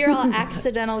 what? You're all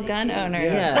accidental gun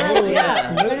owners. Yeah. Oh,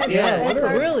 yeah. Yeah. It's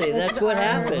our- Really, it's that's what our-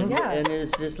 happened. yeah. And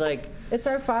it's just like, It's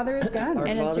our father's gun. Our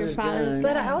And it's your father's father's gun.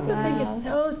 But I also think Wow. it's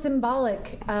so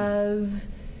symbolic of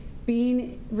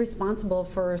being responsible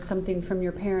for something from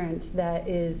your parents that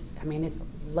is, I mean, it's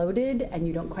loaded and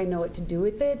you don't quite know what to do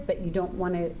with it, but you don't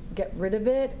want to get rid of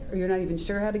it, or you're not even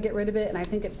sure how to get rid of it. And I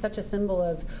think it's such a symbol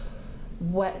of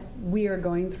what we are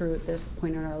going through at this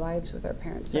point in our lives with our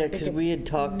parents. So I yeah, think because it's- we had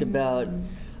talked about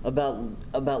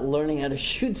learning how to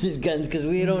shoot these guns because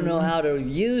we don't know how to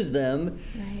use them,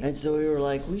 Right. and so we were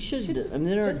like, we should. Should just- I mean,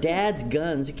 they're our just- dad's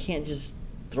guns. You can't just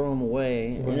throw them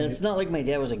away. Right. And it's not like my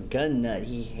dad was a gun nut.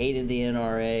 He hated the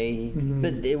NRA, Mhm.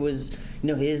 but it was,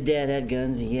 his dad had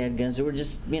guns. He had guns. So we're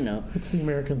just, It's the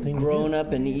American thing. to growing do.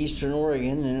 up in Eastern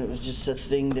Oregon, and it was just a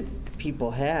thing that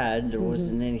people had. There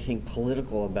wasn't anything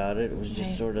political about it. It was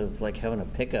just Right. sort of like having a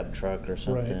pickup truck or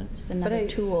something. Just another I-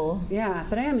 tool. Yeah,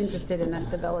 but I am interested in us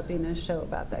developing a show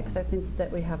about that because I think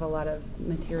that we have a lot of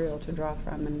material to draw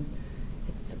from and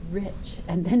it's rich.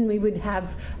 And then we would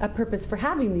have a purpose for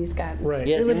having these guns. Right.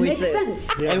 Yes, It would and we make thi-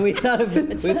 sense. Yeah. And we thought of for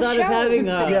the show. having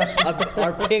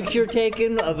our picture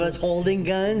taken of us holding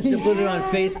guns to put it on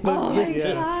Facebook Oh just my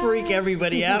to gosh. freak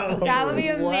everybody out. That would be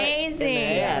What amazing. in the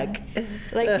heck?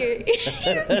 Like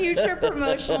your future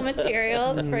promotional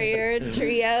materials for your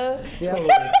trio. Totally.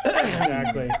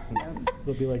 Exactly.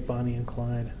 It'll be like Bonnie and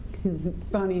Clyde.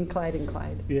 Bonnie and Clyde and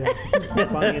Clyde. Yeah.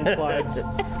 Bonnie and Clyde's.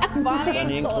 Bonnie Bonnie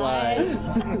and and Clyde.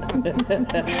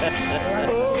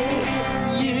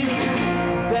 You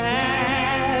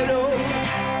battle,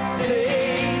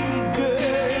 stay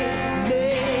good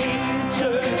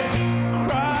nature,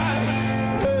 crush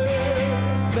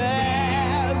her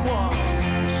bad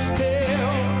ones,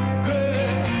 still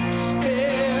good,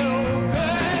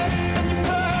 and you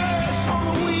push on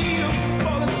the wheel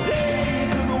for the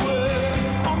sake of the world,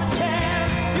 on the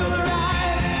chance you're the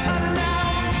right,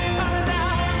 unannounced,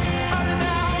 unannounced,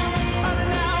 unannounced,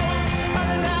 unannounced,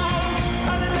 unannounced,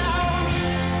 unannounced.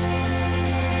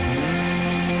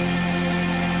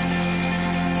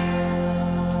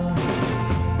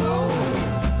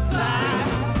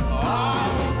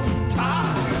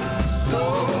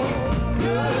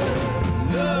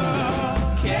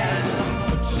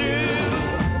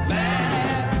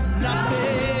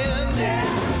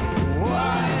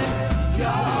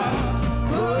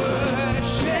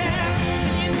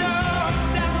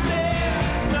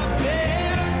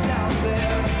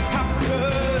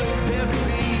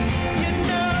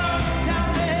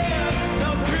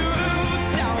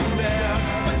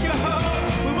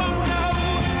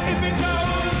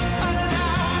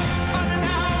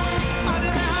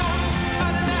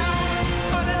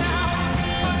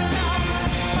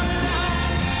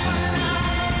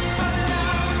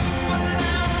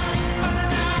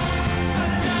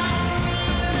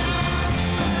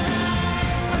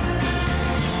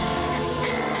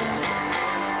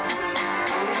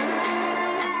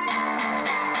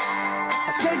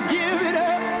 I said, give it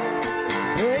up,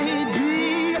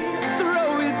 baby,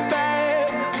 throw it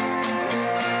back.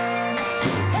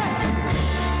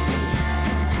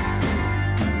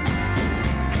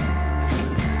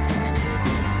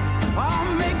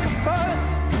 I'll make a fuss,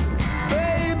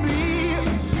 baby,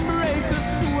 break a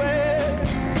sweat.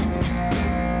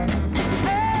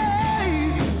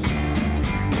 Hey,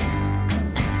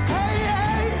 hey,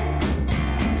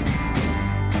 hey.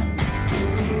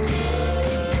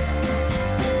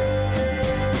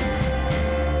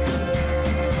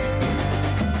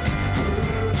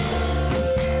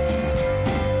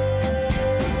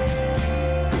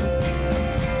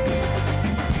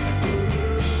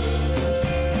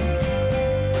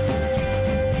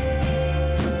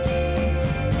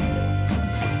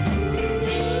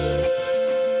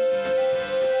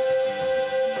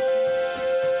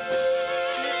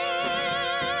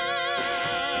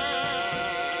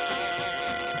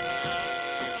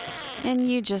 And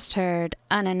you just heard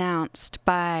Unannounced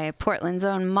by Portland's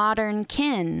own Modern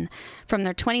Kin from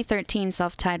their 2013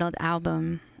 self-titled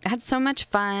album. I had so much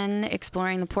fun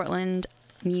exploring the Portland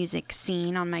music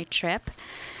scene on my trip.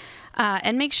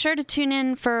 And make sure to tune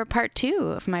in for part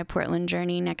 2 of my Portland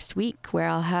journey next week, where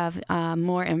I'll have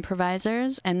more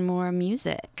improvisers and more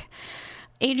music.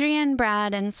 Adrian,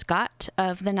 Brad, and Scott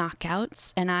of the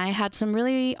Knockouts and I had some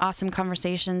really awesome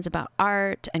conversations about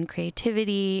art and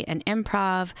creativity and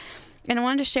improv. And I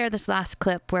wanted to share this last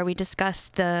clip where we discuss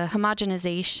the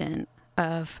homogenization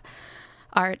of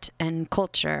art and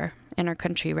culture in our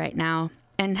country right now,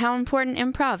 and how important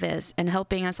improv is in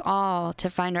helping us all to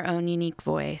find our own unique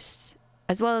voice,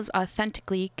 as well as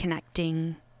authentically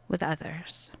connecting with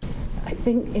others. I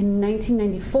think in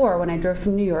 1994, when I drove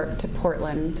from New York to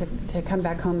Portland to come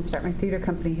back home and start my theater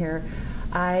company here,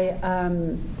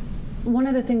 one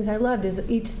of the things I loved is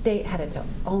each state had its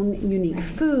own unique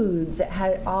foods. It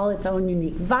had all its own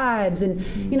unique vibes. And,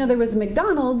 there was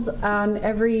McDonald's on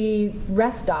every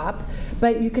rest stop,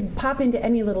 but you could pop into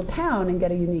any little town and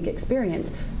get a unique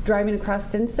experience. Driving across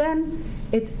since then,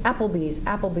 it's Applebee's.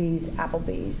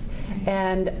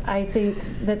 And I think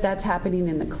that that's happening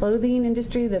in the clothing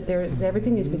industry, that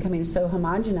everything is becoming so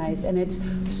homogenized, and it's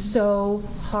so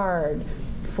hard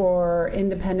for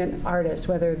independent artists,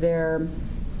 whether they're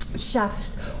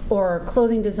chefs or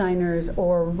clothing designers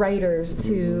or writers,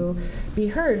 to be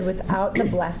heard without the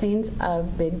blessings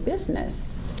of big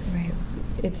business. Right.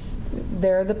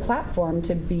 They're the platform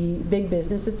to be, big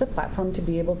business is the platform to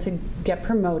be able to get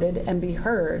promoted and be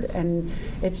heard. And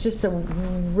it's just a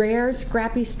rare,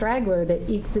 scrappy straggler that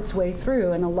ekes its way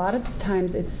through. And a lot of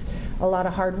times it's a lot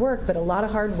of hard work, but a lot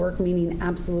of hard work meaning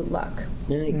absolute luck.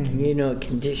 And it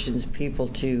conditions people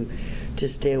to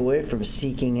stay away from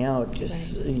seeking out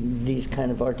just these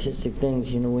kind of artistic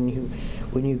things. When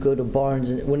you go to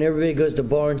when everybody goes to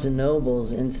Barnes and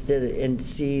Nobles and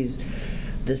sees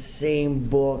the same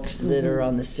books that are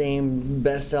on the same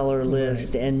bestseller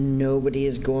list, and nobody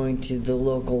is going to the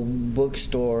local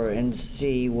bookstore and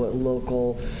see what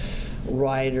local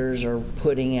writers are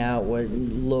putting out, what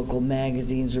local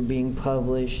magazines are being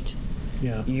published.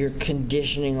 Yeah. You're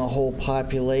conditioning a whole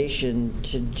population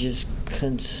to just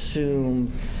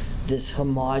consume this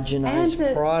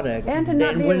homogenized product. And to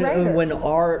not be a writer. When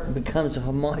art becomes a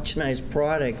homogenized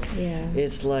product,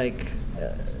 it's like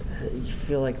you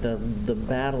feel like the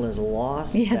battle is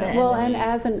lost. Well, and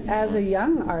as a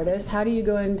young artist, how do you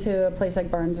go into a place like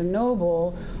Barnes and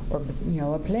Noble, or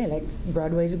a play like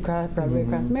Broadway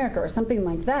Across America, or something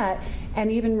like that,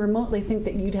 and even remotely think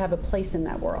that you'd have a place in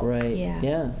that world? Right.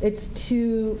 Yeah. It's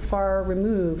too far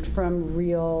removed from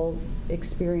real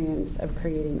experience of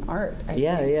creating art. I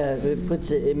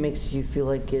think. It makes you feel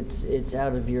like it's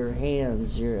out of your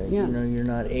hands. You're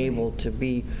not able to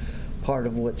be part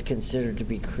of what's considered to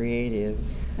be creative.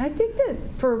 And I think that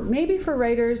for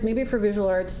writers, maybe for visual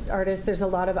artists, there's a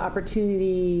lot of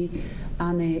opportunity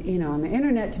on the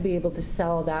internet to be able to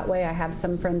sell that way. I have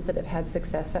some friends that have had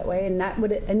success that way, and that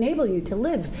would enable you to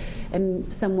live in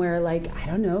somewhere like, I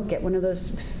don't know, get one of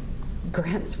those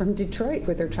grants from Detroit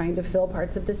where they're trying to fill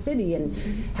parts of the city and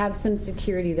have some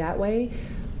security that way.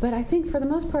 But I think for the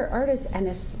most part, artists, and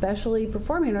especially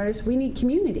performing artists, we need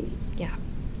community. Yeah.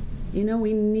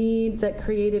 We need that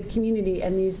creative community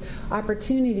and these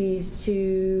opportunities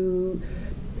to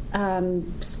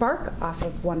spark off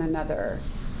of one another.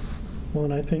 Well,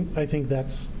 and I think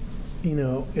that's,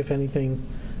 if anything,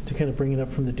 to kind of bring it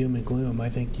up from the doom and gloom, I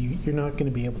think you're not going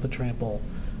to be able to trample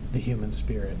the human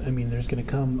spirit. I mean, there's going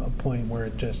to come a point where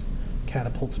it just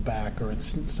catapults back, or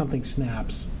something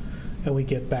snaps, and we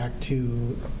get back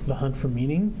to the hunt for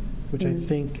meaning, which I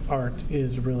think art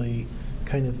is really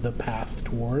kind of the path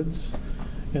towards.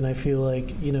 And I feel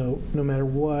like, no matter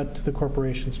what the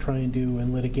corporations try and do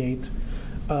and litigate,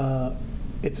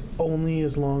 it's only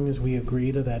as long as we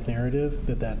agree to that narrative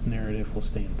that narrative will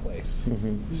stay in place.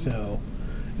 So,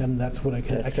 and that's what I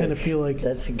kind of feel like.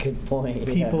 That's a good point.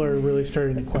 People are really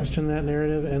starting to question that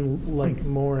narrative, and like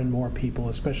more and more people,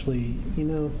 especially,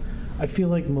 I feel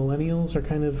like millennials are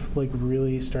kind of like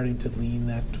really starting to lean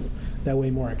that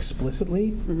way more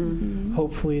explicitly.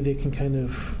 Hopefully they can kind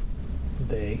of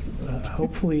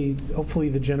hopefully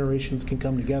the generations can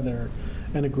come together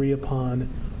and agree upon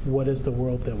what is the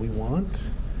world that we want,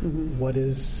 what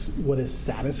is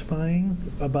satisfying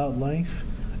about life,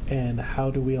 and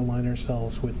how do we align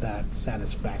ourselves with that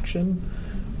satisfaction,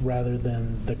 rather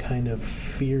than the kind of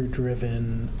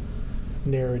fear-driven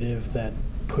narrative that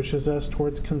pushes us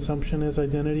towards consumption as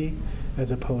identity,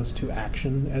 as opposed to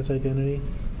action as identity.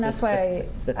 That's why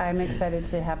I'm excited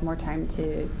to have more time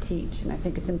to teach, and I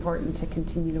think it's important to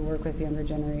continue to work with younger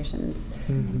generations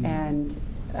and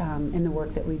in the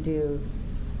work that we do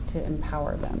to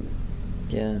empower them.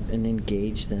 Yeah, and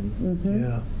engage them.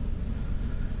 Yeah.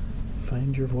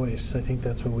 Find your voice. I think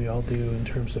that's what we all do in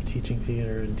terms of teaching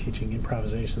theater and teaching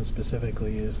improvisation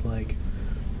specifically, is like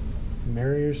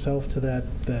marry yourself to that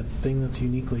thing that's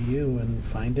uniquely you and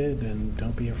find it, and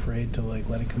don't be afraid to like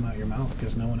let it come out your mouth,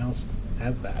 because no one else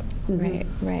has that.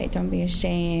 Right. Don't be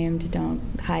ashamed. Don't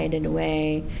hide it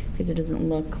away because it doesn't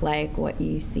look like what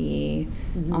you see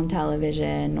on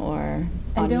television or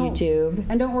on YouTube.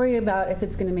 And don't worry about if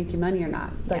it's going to make you money or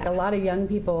not. Like a lot of young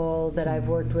people that I've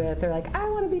worked with, they're like, I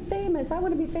want to be famous. I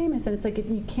want to be famous. And it's like, if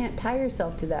you can't tie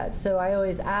yourself to that. So I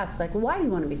always ask, like, well, why do you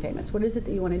want to be famous? What is it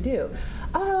that you want to do?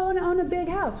 Oh, I want to own a big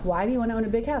house. Why do you want to own a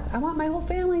big house? I want my whole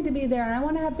family to be there and I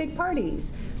want to have big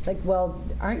parties. It's like, well,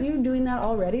 aren't you doing that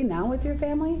already now with your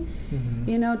family?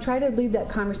 You know, try to lead that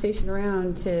conversation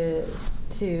around to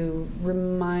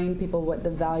remind people what the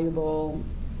valuable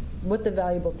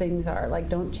things are. Like,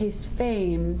 don't chase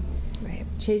fame. Right.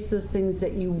 Chase those things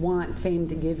that you want fame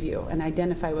to give you and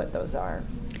identify what those are.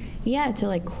 Yeah, to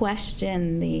like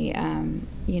question the,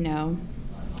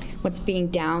 what's being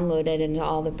downloaded into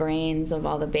all the brains of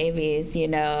all the babies,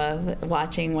 of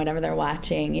watching whatever they're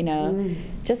watching,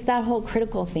 just that whole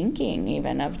critical thinking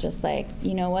even of just like,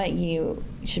 you know what, you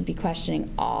should be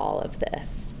questioning all of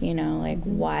this, like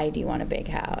why do you want a big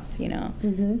house,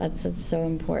 That's so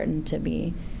important to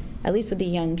be, at least with the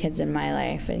young kids in my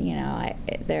life, and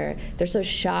they're so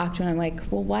shocked when I'm like,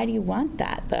 well, why do you want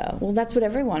that though? Well, that's what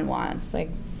everyone wants. Like,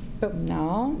 but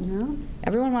no,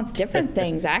 everyone wants different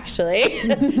things actually.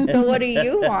 So what do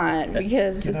you want?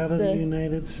 Because get out of the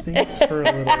United States for a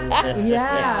little while.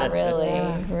 Yeah,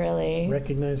 really.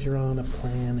 Recognize you're on a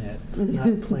planet,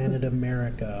 not planet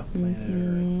America, planet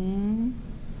Earth.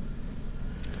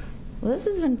 Well, this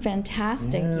has been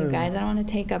fantastic, Yeah. you guys. I don't want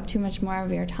to take up too much more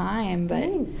of your time, but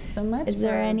Thanks so much. is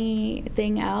there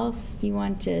anything else you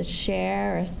want to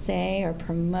share or say or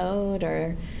promote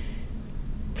or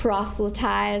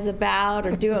proselytize about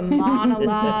or do a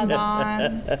monologue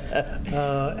on?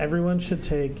 Everyone should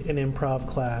take an improv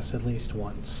class at least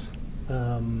once.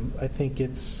 I think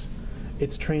it's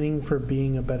training for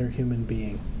being a better human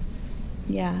being.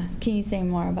 Yeah. Can you say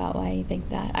more about why you think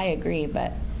that? I agree,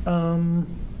 but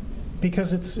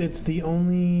because it's the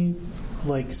only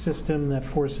system that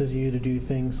forces you to do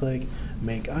things like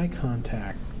make eye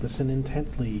contact, listen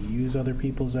intently, use other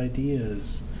people's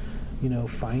ideas,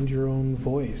 find your own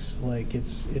voice. Like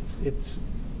it's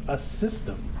a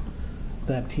system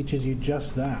that teaches you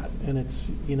just that. And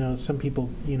it's, some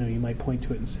people, you might point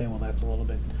to it and say, well, that's a little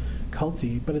bit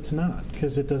culty, but it's not,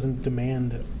 because it doesn't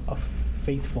demand a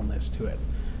faithfulness to it.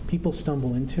 People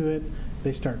stumble into it,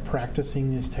 they start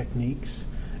practicing these techniques,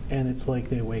 and it's like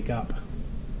they wake up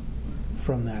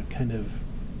from that kind of,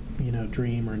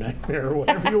 dream or nightmare or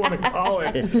whatever you want to call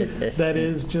it. That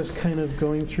is just kind of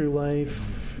going through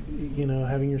life,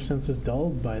 having your senses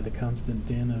dulled by the constant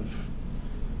din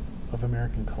of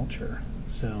American culture.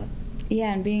 So.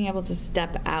 Yeah, and being able to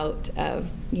step out of,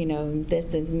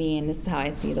 this is me and this is how I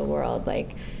see the world.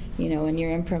 Like, when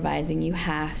you're improvising, you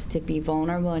have to be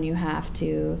vulnerable and you have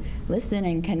to listen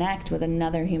and connect with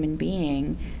another human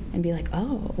being and be like,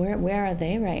 oh, where are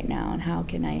they right now? And how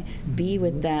can I be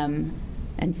with them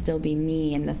and still be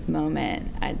me in this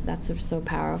moment? That's so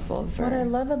powerful. What I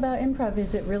love about improv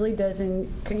is it really does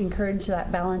encourage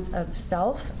that balance of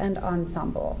self and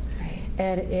ensemble. Right.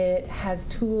 And it has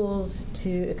tools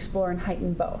to explore and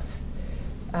heighten both.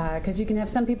 Because you can have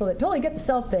some people that totally get the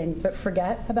self thing but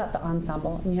forget about the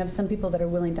ensemble, and you have some people that are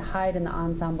willing to hide in the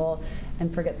ensemble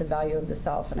and forget the value of the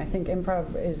self. And I think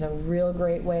improv is a real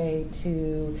great way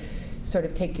to sort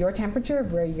of take your temperature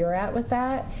of where you're at with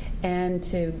that and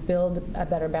to build a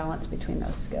better balance between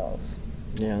those skills.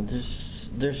 Yeah,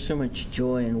 there's so much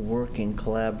joy in working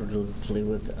collaboratively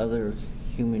with other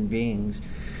human beings.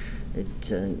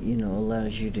 It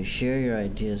allows you to share your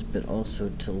ideas, but also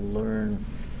to learn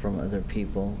from other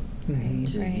people, to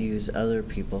use other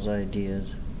people's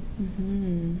ideas.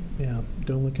 Mm-hmm. Yeah,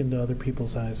 don't look into other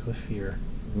people's eyes with fear.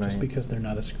 Right. Just because they're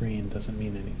not a screen doesn't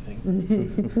mean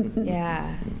anything.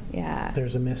 Yeah.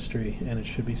 There's a mystery, and it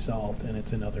should be solved, and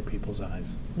it's in other people's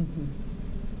eyes.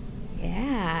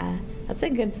 Yeah, that's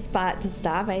a good spot to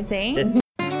stop, I think.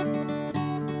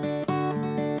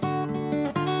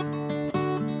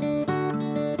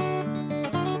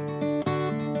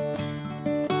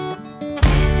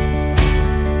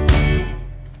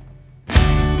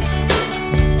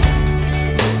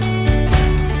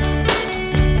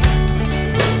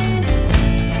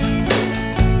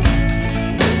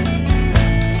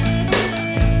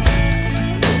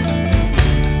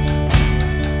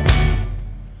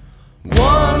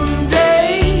 One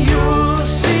day you'll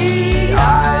see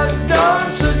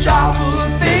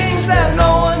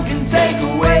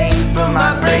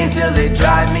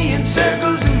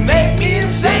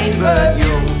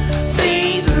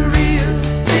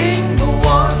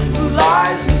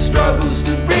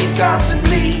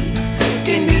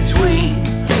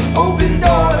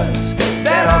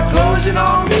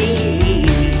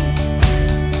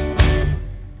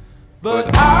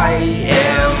I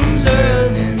am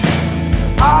learning.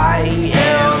 I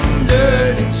am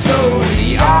learning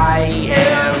slowly. I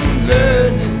am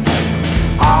learning.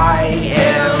 I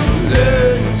am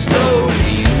learning slowly.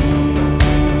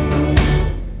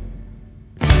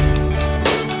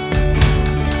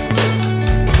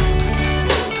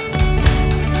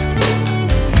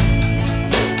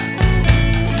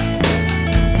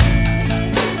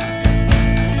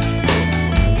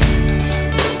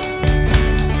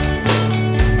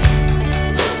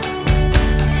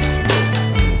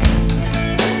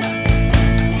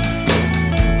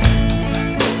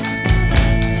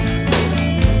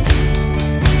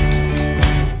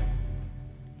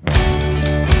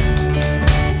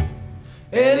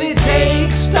 And it takes